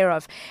taken care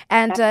of.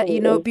 And,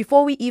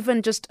 before we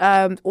even just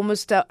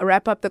almost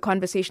wrap up the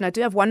conversation, I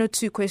do have one or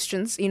two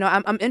questions.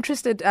 I'm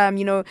interested,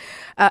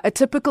 a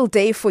typical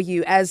day for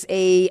you as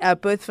a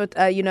birth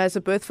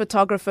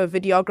photographer,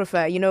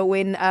 videographer,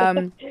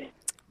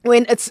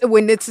 when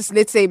it's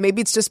let's say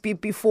maybe it's just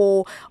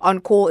before on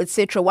call,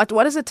 etc.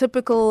 What is a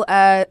typical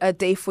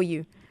day for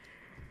you?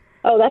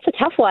 Oh, that's a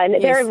tough one.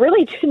 Yes. There are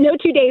really no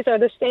 2 days are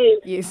the same.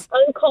 Yes.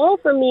 On call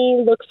for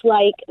me looks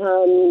like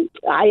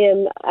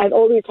I've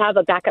always have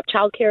a backup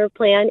childcare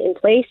plan in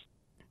place,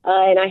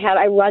 and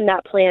I run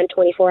that plan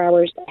 24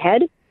 hours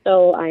ahead.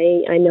 So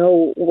I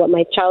know what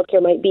my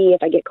childcare might be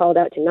if I get called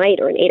out tonight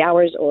or in 8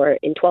 hours or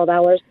in 12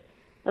 hours.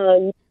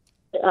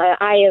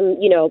 I am,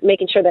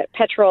 making sure that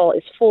petrol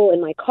is full in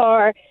my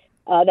car,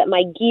 that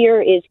my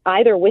gear is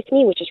either with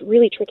me, which is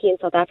really tricky in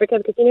South Africa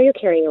because, you're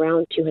carrying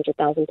around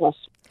 200,000 plus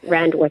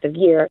rand worth of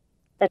gear.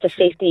 That's a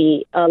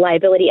safety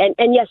liability.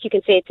 And yes, you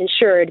can say it's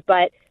insured,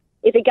 but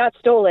if it got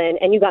stolen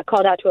and you got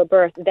called out to a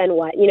birth, then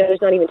what?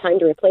 There's not even time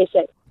to replace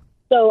it.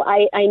 So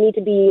I need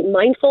to be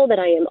mindful that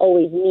I am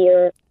always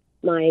near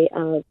my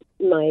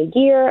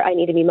gear. I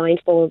need to be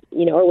mindful,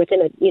 or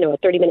within a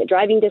 30-minute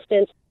driving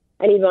distance.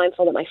 I need to be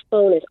mindful that my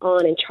phone is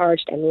on and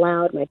charged and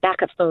loud. My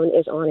backup phone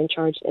is on and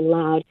charged and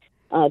loud.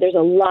 There's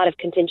a lot of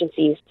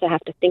contingencies to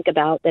have to think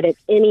about that at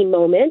any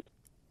moment,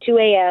 2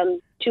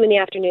 a.m., 2 in the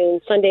afternoon,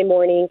 Sunday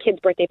morning, kid's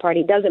birthday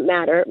party, doesn't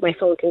matter. My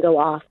phone can go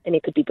off and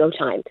it could be go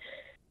time.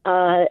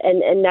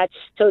 And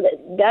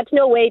that's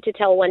no way to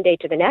tell one day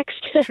to the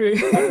next. True.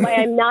 That's why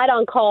I'm not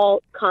on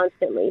call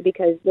constantly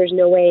because there's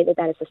no way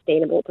that is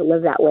sustainable to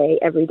live that way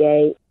every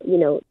day,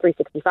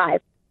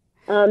 365.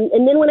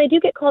 And then when I do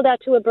get called out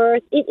to a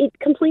birth, it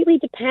completely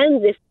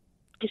depends. If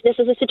this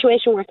is a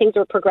situation where things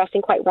are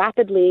progressing quite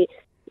rapidly,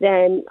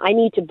 then I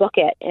need to book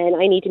it and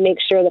I need to make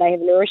sure that I have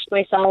nourished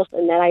myself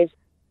and that I've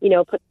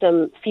put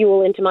some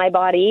fuel into my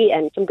body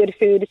and some good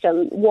food,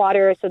 some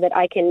water so that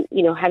I can,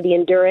 have the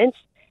endurance,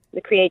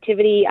 the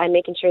creativity. I'm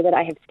making sure that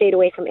I have stayed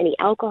away from any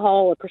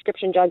alcohol or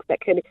prescription drugs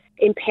that could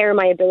impair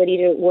my ability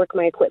to work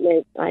my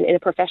equipment in a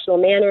professional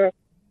manner.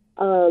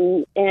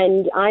 And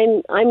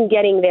I'm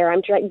getting there.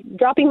 I'm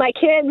dropping my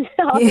kids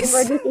off Yes.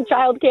 emergency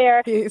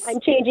childcare. Yes.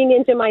 I'm changing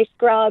into my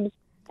scrubs.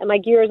 and my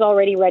gear is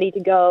already ready to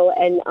go,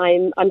 and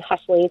I'm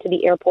hustling to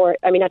the airport.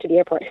 I mean, not to the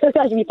airport. That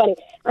would be funny.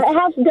 I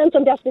have done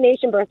some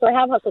destination births, so I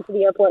have hustled to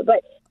the airport,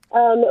 but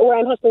where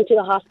I'm hustling to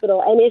the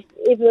hospital. And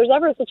if there's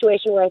ever a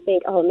situation where I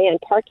think, oh man,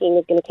 parking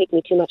is going to take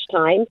me too much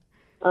time,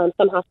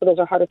 some hospitals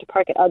are harder to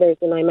park at others,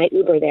 and I might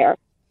Uber there,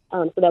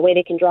 so that way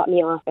they can drop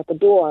me off at the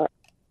door.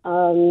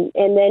 And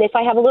then if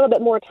I have a little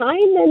bit more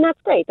time, then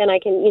that's great. Then I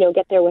can,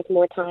 get there with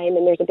more time,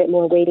 and there's a bit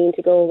more waiting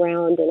to go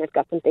around, and I've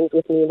got some things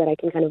with me that I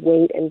can kind of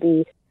wait and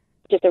be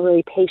just a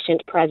really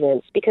patient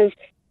presence. Because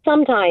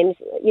sometimes,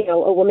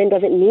 a woman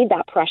doesn't need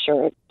that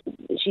pressure.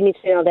 She needs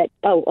to know that,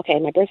 oh, okay,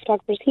 my birth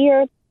photographer's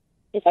here.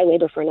 If I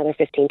labor for another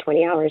 15,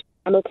 20 hours,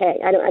 I'm okay.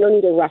 I don't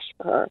need to rush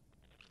for her.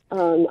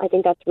 I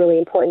think that's really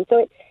important.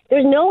 So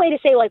there's no way to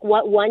say like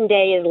what one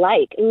day is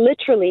like.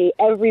 Literally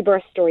every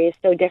birth story is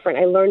so different.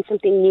 I learn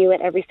something new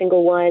at every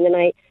single one, and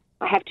I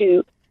have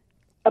to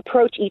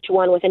approach each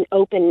one with an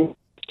open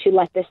to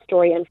let this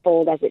story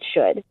unfold as it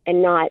should,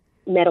 and not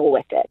meddle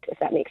with it, if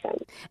that makes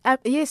sense.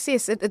 Yes,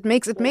 it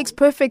makes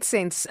perfect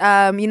sense.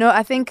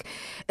 I think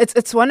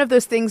it's one of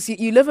those things.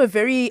 You live a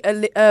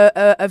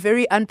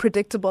very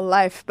unpredictable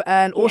life,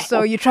 and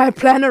also you try to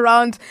plan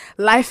around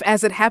life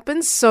as it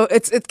happens. So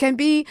it can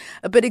be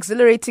a bit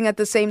exhilarating at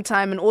the same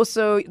time, and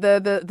also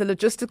the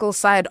logistical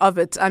side of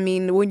it. I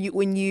mean,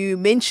 when you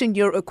mention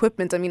your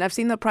equipment, I mean, I've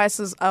seen the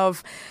prices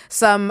of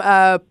some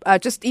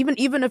just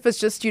even if it's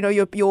just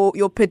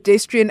your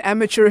pedestrian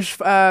amateurish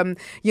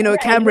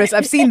cameras.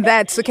 I've seen that.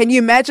 So can you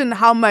imagine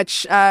how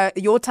much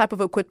your type of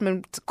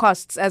equipment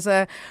costs as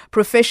a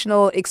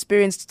professional,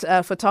 experienced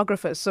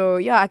photographer? So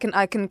yeah,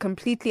 I can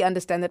completely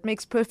understand. That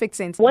makes perfect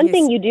sense. One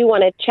thing you do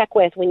want to check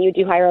with when you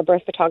do hire a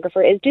birth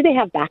photographer is, do they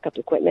have backup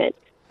equipment?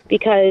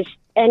 Because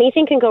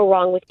anything can go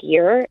wrong with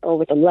gear or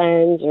with a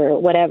lens or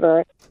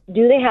whatever.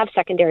 Do they have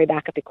secondary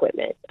backup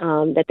equipment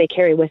that they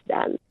carry with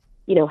them?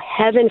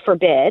 Heaven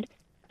forbid,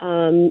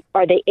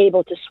 are they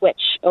able to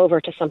switch over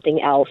to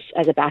something else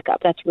as a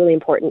backup? That's really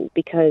important,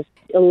 because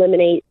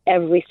eliminate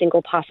every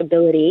single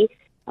possibility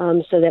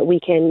so that we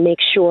can make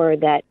sure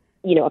that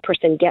a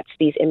person gets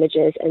these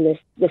images and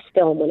this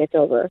film when it's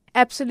over.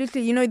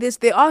 Absolutely.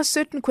 There are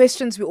certain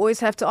questions we always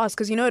have to ask,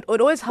 because, it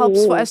always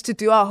helps for us to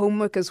do our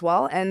homework as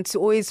well, and to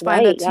always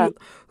find out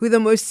who the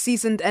most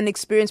seasoned and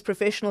experienced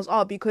professionals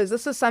are, because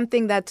this is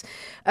something that,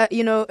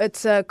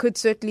 it could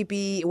certainly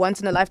be once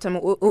in a lifetime,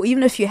 or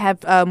even if you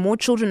have more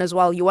children as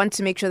well, you want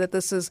to make sure that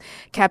this is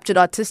captured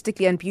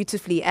artistically and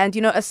beautifully. And,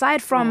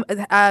 aside from,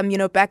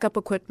 backup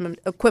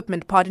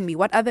equipment, pardon me,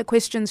 what other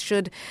questions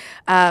should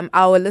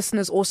our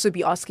listeners also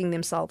be asking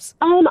themselves?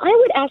 I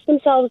would ask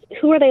themselves,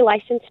 who are they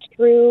licensed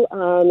through,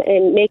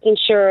 and making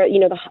sure,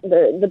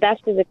 the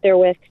best is if they're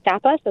with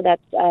SAPA, so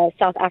that's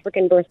South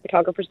African Birth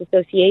Photographers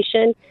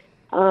Association.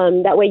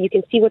 That way you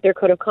can see what their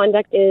code of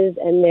conduct is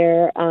and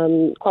their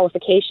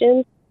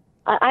qualifications.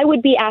 I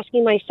would be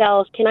asking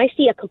myself, can I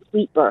see a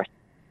complete birth?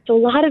 So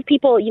a lot of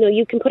people,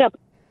 you can put up,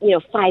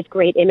 5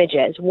 great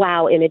images,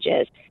 wow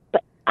images,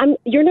 but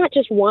you're not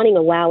just wanting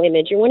a wow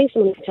image, you're wanting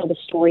someone to tell the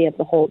story of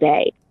the whole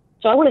day.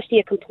 So I want to see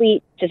a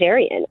complete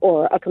cesarean,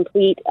 or a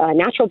complete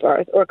natural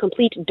birth, or a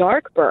complete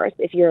dark birth.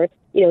 If you're,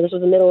 this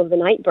was a middle of the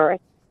night birth,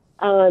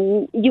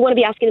 you want to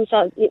be asking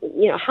themselves,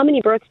 how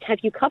many births have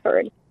you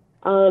covered?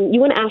 You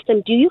want to ask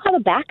them, do you have a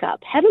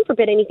backup? Heaven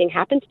forbid anything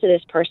happens to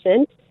this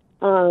person,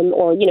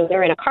 or,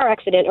 they're in a car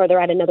accident, or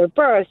they're at another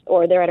birth,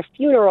 or they're at a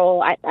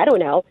funeral. I don't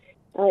know.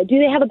 Do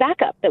they have a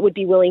backup that would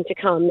be willing to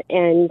come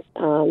and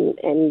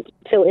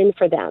fill in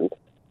for them?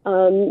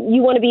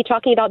 You want to be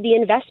talking about the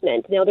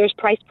investment. Now, there's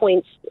price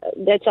points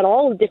that's at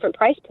all different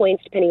price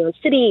points depending on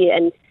city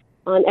and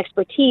on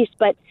expertise.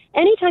 But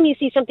anytime you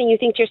see something, you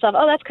think to yourself,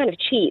 oh, that's kind of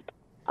cheap.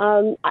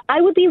 I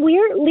would be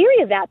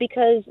leery of that,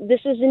 because this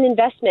is an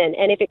investment.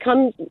 And if it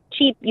comes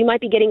cheap, you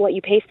might be getting what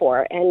you pay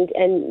for.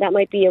 And that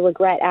might be a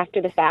regret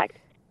after the fact.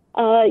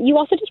 You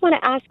also just want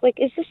to ask,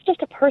 is this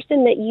just a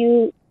person that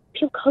you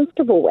feel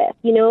comfortable with?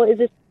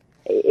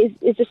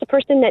 Is this a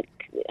person that,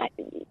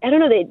 I don't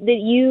know,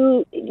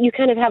 that you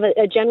kind of have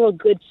a general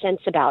good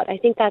sense about? I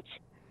think that's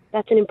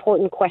an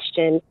important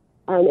question.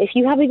 If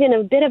you have even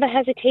a bit of a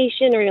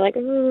hesitation, or you're like, I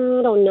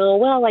don't know,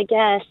 well, I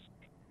guess,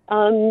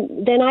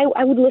 then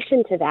I would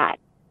listen to that.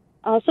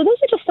 So those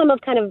are just some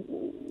of kind of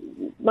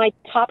my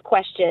top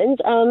questions.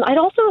 I'd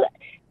also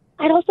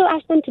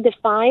ask them to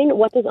define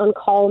what does on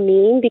call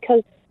mean,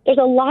 because there's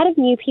a lot of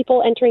new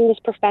people entering this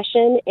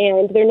profession,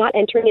 and they're not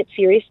entering it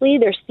seriously.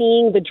 They're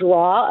seeing the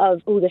draw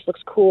of, oh, this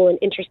looks cool and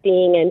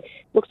interesting and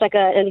looks like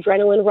an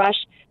adrenaline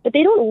rush, but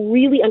they don't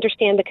really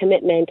understand the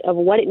commitment of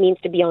what it means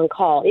to be on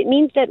call. It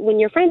means that when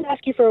your friends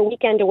ask you for a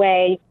weekend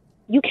away,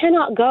 you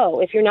cannot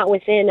go if you're not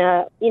within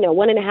a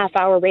 1.5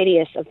 hour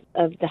radius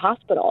of the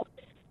hospital.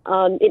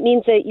 It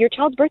means that your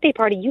child's birthday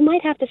party, you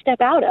might have to step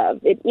out of.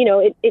 It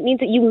means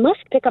that you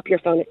must pick up your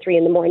phone at 3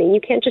 a.m.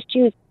 You can't just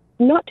choose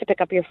not to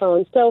pick up your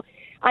phone. So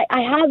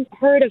I have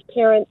heard of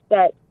parents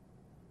that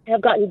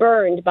have gotten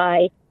burned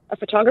by a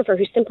photographer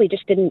who simply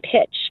just didn't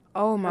pitch.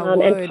 Oh, my word.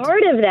 And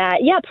part of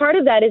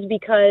that is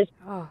because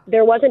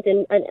there wasn't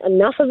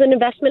enough of an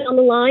investment on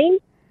the line.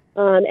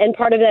 And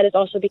part of that is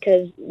also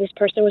because this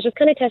person was just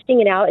kind of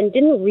testing it out and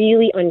didn't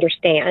really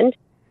understand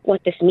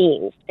what this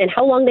means and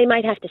how long they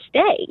might have to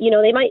stay.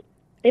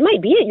 They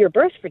might be at your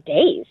birth for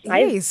days.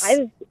 Yes.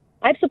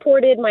 I've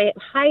supported, my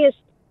highest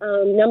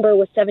number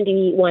was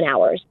 71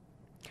 hours.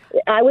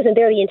 I wasn't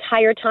there the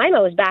entire time. I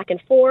was back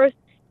and forth,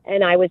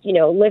 and I was,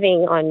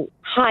 living on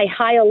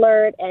high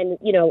alert, and,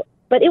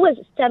 but it was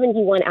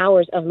 71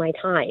 hours of my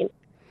time,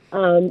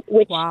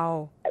 which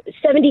Wow.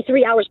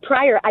 73 hours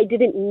prior, I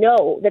didn't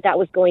know that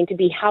was going to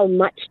be how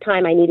much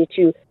time I needed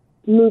to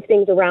move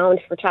things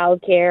around for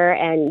childcare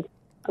and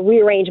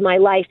rearrange my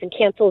life and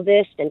cancel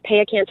this and pay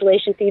a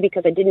cancellation fee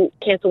because I didn't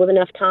cancel with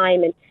enough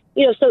time. And,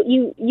 so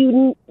you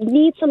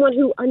need someone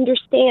who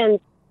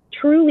understands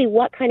truly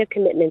what kind of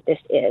commitment this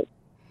is.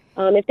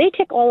 If they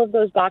tick all of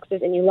those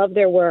boxes and you love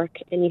their work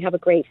and you have a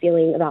great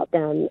feeling about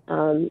them,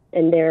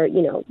 and they're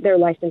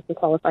licensed and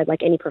qualified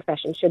like any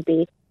profession should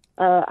be,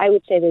 I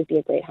would say they'd be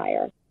a great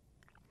hire.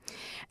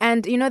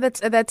 And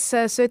that's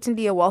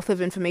certainly a wealth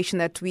of information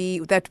that we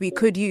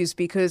could use,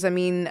 because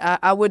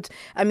reliability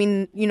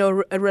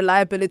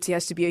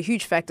has to be a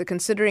huge factor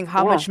considering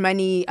how much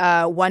money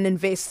one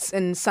invests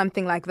in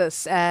something like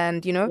this.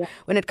 And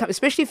when it comes,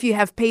 especially if you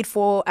have paid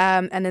for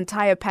an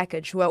entire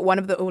package, one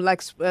of the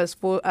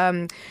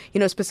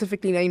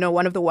specifically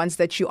one of the ones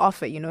that you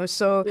offer.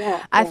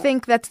 I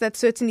think that's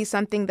certainly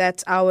something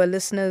that our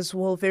listeners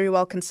will very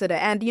well consider.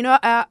 And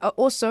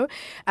also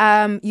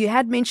you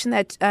had mentioned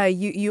that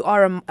you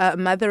are a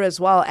mother as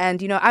well,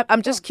 and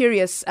I'm just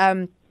curious,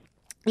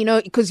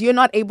 because you're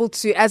not able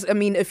to,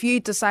 if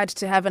you decide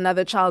to have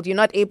another child, you're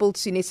not able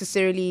to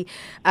necessarily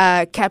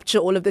capture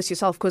all of this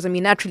yourself, because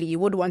naturally you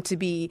would want to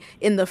be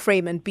in the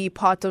frame and be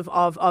part of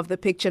the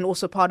picture, and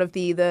also part of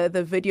the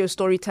video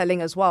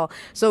storytelling as well.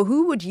 So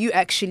who would you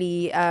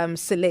actually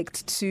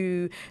select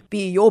to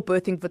be your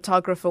birthing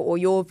photographer or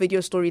your video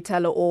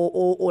storyteller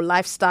or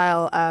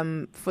lifestyle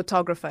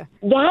photographer?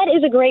 That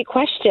is a great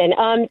question.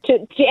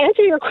 To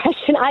answer your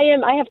question,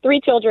 I have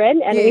 3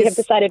 children, and we have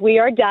decided we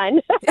are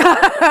done.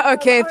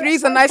 Okay. 3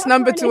 is a nice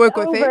number to work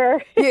with.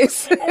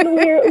 Yes. And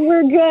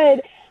we're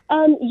good.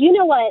 You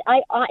know what?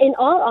 In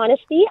all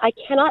honesty, I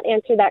cannot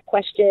answer that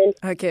question.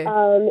 Okay.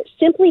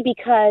 Simply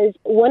because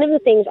one of the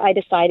things I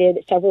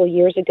decided several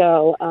years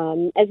ago,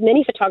 as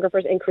many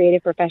photographers and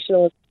creative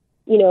professionals,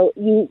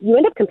 you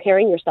end up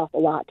comparing yourself a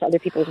lot to other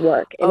people's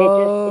work, and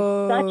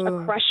it's such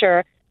a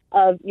crusher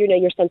of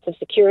your sense of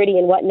security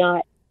and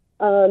whatnot.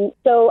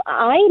 So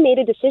I made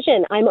a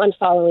decision. I'm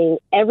unfollowing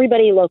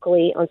everybody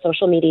locally on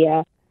social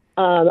media.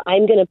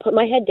 I'm going to put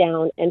my head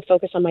down and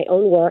focus on my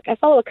own work. I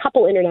follow a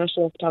couple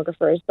international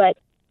photographers, but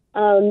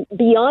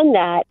beyond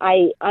that,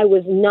 I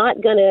was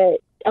not going to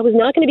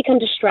become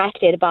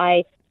distracted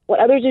by what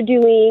others are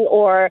doing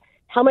or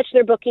how much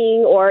they're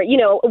booking or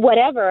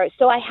whatever.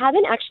 So I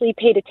haven't actually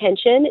paid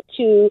attention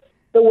to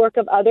the work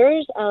of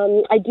others.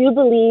 I do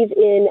believe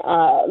in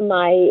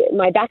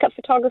my backup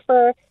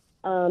photographer.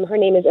 Her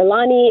name is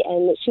Ilani,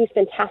 and she's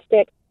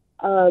fantastic.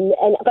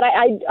 But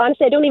I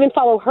honestly, I don't even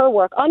follow her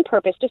work on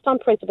purpose, just on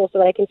principle, so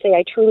that I can say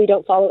I truly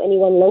don't follow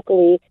anyone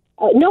locally.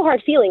 No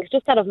hard feelings,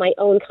 just out of my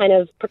own kind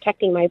of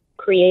protecting my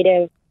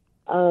creative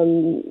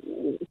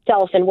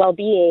self and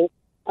well-being.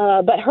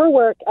 But her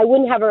work, I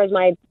wouldn't have her as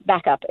my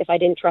backup if I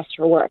didn't trust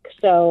her work.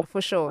 So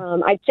for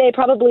sure, I'd say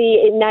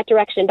probably in that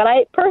direction. But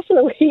I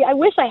personally, I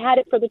wish I had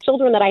it for the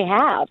children that I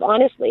have.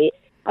 Honestly,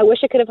 I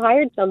wish I could have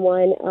hired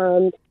someone.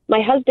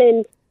 My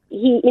husband,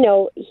 he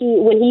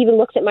when he even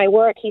looks at my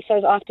work, he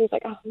says often, he's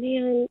like, "Oh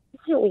man,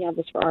 why don't we have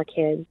this for our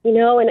kids?"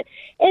 And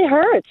it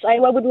hurts. I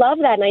would love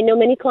that, and I know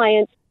many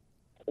clients,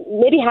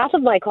 maybe half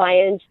of my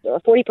clients,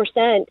 or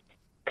 40%,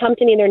 come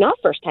to me and they're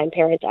not first-time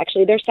parents.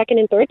 Actually, they're second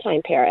and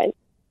third-time parents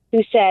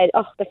who said,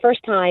 "Oh, the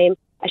first time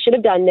I should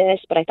have done this,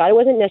 but I thought it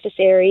wasn't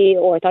necessary,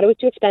 or I thought it was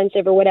too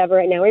expensive, or whatever,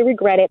 and now I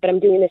regret it, but I'm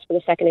doing this for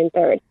the second and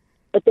third."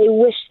 But they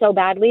wish so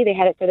badly they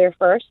had it for their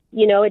first.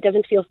 It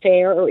doesn't feel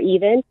fair or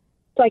even.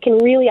 So I can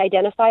really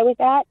identify with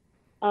that.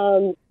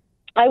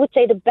 I would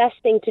say the best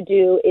thing to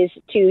do is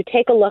to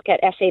take a look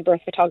at SA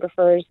Birth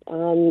Photographers.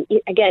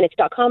 Again, it's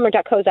 .com or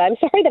 .coza. I'm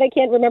sorry that I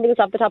can't remember this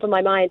off the top of my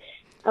mind.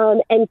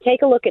 And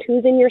take a look at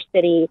who's in your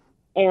city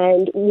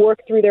and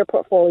work through their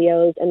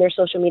portfolios and their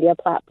social media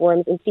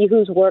platforms and see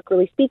whose work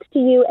really speaks to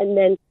you, and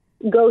then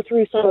go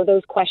through some of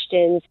those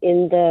questions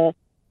in the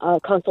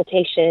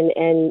consultation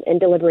and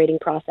deliberating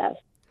process.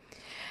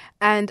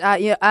 And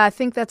I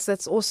think that's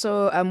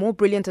also more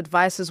brilliant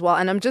advice as well.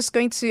 And I'm just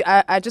going to,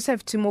 I just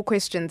have 2 more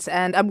questions,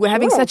 and we're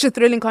having such a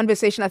thrilling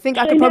conversation. I think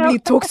I could probably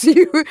talk to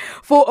you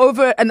for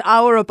over an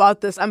hour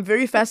about this. I'm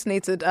very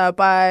fascinated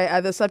by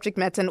the subject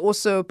matter, and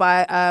also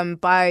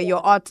by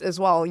your art as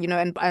well,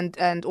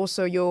 and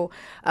also your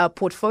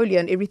portfolio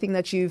and everything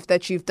that you've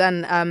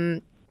done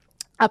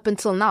up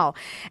until now.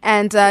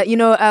 And,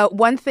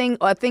 one thing,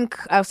 I think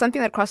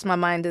something that crossed my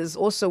mind is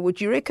also, would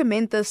you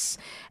recommend this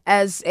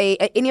as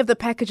any of the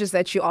packages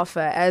that you offer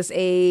as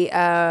a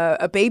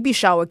baby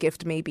shower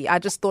gift, maybe? I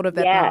just thought of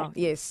that now.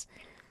 Yes.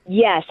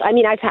 Yes. I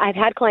mean, I've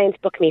had clients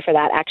book me for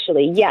that,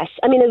 actually. Yes.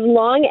 I mean, as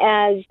long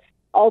as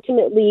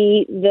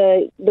ultimately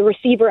the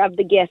receiver of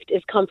the gift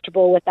is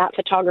comfortable with that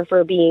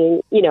photographer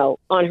being,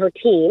 on her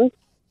team.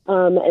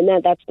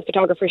 And that's the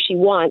photographer she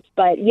wants.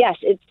 But yes,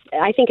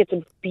 I think it's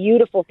a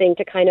beautiful thing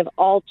to kind of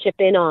all chip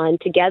in on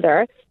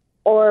together.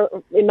 Or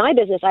in my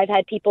business, I've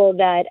had people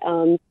that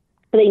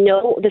they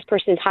know this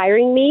person's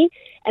hiring me,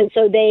 and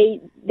so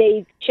they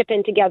chip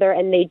in together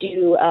and they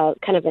do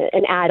kind of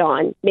an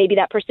add-on. Maybe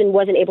that person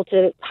wasn't able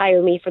to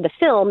hire me for the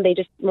film; they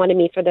just wanted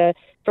me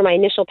for my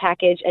initial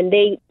package, and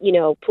they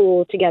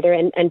pool together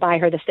and buy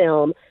her the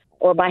film,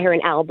 or buy her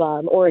an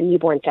album or a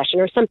newborn session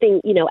or something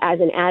as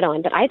an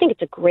add-on. But I think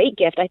it's a great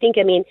gift. I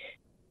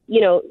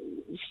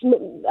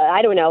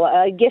don't know,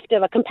 a gift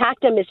of a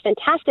compactum is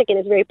fantastic and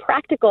it's very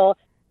practical.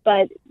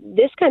 But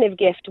this kind of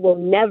gift will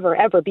never,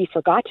 ever be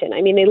forgotten.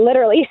 I mean, they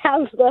literally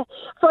have the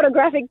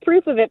photographic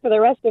proof of it for the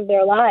rest of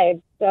their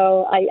lives.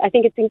 So I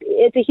think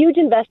it's a huge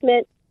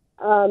investment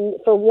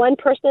for one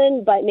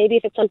person, but maybe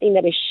if it's something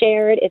that is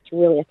shared, it's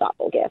really a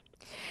thoughtful gift.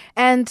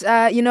 And,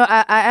 I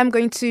am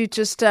going to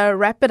just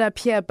wrap it up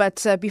here.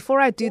 But before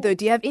I do, though,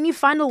 do you have any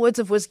final words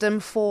of wisdom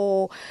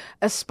for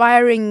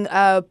aspiring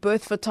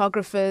birth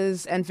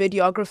photographers and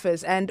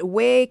videographers? And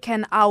where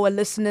can our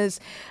listeners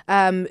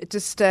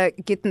just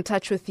get in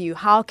touch with you?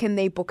 How can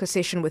they book a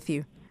session with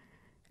you?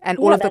 And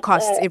all of the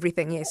costs,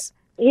 everything, yes.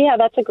 Yeah,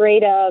 that's a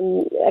great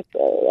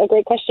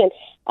question.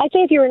 I'd say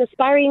if you're an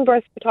aspiring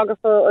birth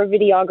photographer or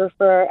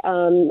videographer,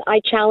 I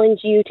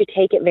challenge you to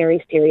take it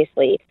very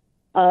seriously.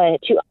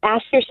 To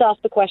ask yourself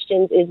the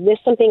questions, is this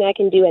something I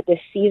can do at this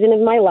season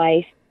of my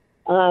life?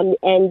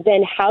 And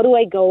then how do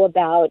I go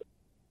about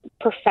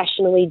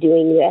professionally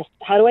doing this?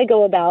 How do I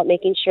go about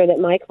making sure that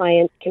my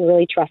clients can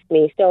really trust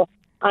me? So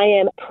I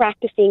am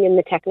practicing in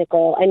the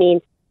technical. I mean,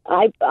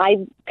 I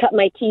cut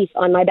my teeth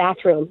on my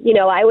bathroom.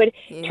 I would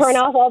turn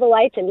off all the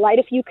lights and light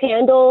a few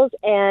candles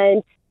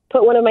and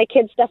put one of my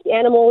kids' stuffed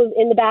animals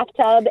in the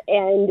bathtub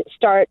and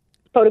start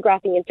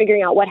photographing and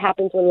figuring out what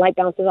happens when light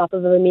bounces off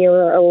of a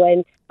mirror or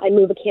when I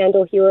move a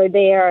candle here or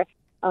there,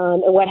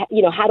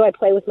 and how do I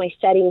play with my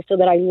settings so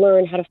that I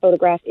learn how to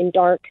photograph in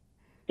dark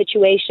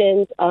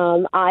situations.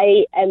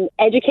 I am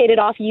educated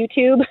off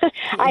YouTube. Yes.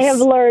 I have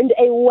learned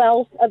a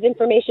wealth of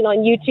information on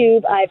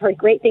YouTube. I've heard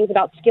great things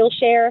about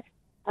Skillshare,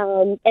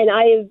 and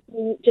I've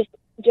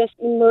just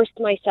immersed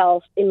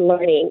myself in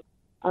learning.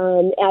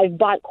 I've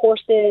bought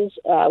courses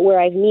where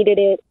I've needed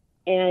it,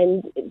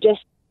 and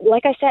just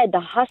like I said, the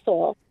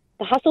hustle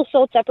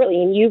sold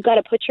separately, and you've got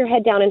to put your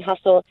head down and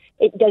hustle.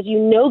 It does you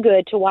no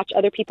good to watch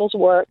other people's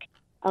work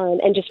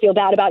and just feel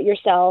bad about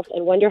yourself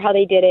and wonder how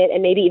they did it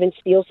and maybe even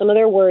steal some of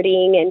their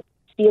wording and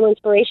steal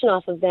inspiration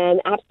off of them.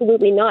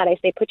 Absolutely not. I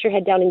say put your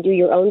head down and do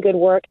your own good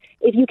work.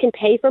 If you can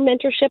pay for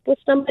mentorship with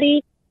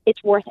somebody,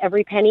 it's worth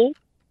every penny,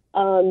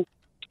 and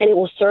it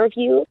will serve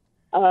you.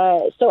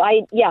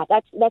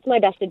 That's my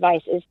best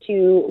advice, is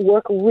to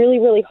work really,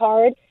 really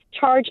hard.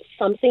 Charge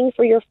something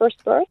for your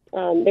first birth.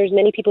 There's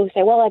many people who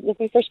say, well,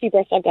 my first few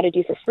births I've got to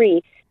do for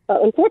free.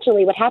 But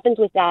unfortunately, what happens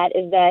with that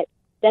is that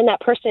then that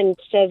person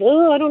says,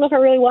 oh, I don't know if I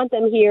really want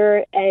them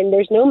here. And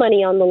there's no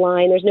money on the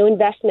line. There's no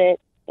investment.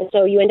 And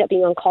so you end up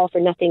being on call for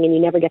nothing and you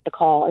never get the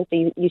call. And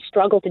so you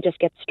struggle to just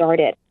get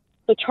started.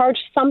 So charge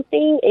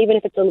something, even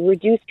if it's a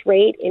reduced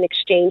rate, in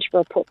exchange for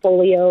a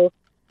portfolio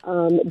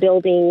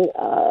building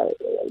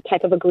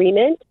type of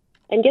agreement.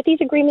 And get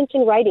these agreements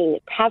in writing,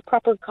 have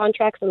proper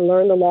contracts, and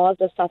learn the laws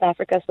of South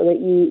Africa so that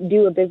you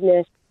do a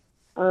business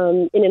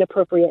in an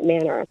appropriate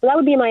manner. So that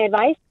would be my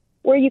advice.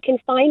 Where you can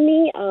find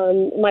me,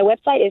 my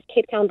website is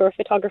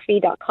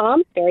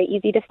capetownbirthphotography.com. Very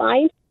easy to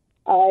find.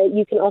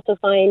 You can also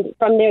find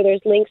from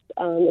there's links.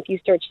 If you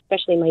search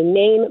especially my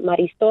name,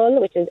 Marisol,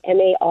 which is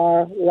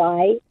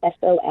MarySol.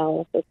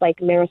 So it's like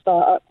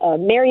Marisol,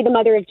 Mary, the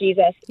mother of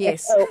Jesus,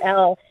 yes.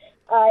 SOL.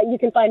 You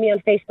can find me on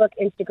Facebook,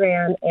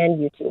 Instagram, and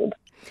YouTube.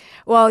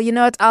 Well, you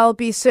know what? I'll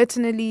be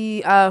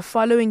certainly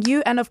following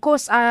you. And of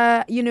course,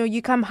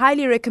 you come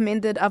highly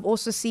recommended. I've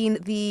also seen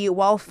the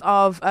wealth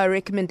of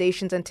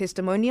recommendations and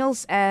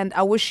testimonials. And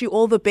I wish you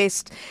all the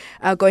best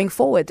going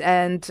forward.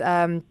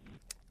 And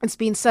it's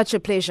been such a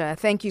pleasure.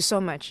 Thank you so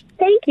much.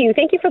 Thank you.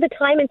 Thank you for the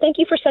time. And thank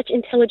you for such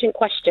intelligent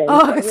questions.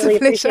 Oh, it's I really a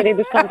pleasure. appreciated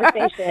this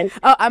conversation.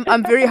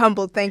 I'm very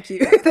humbled. Thank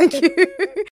you. Thank you.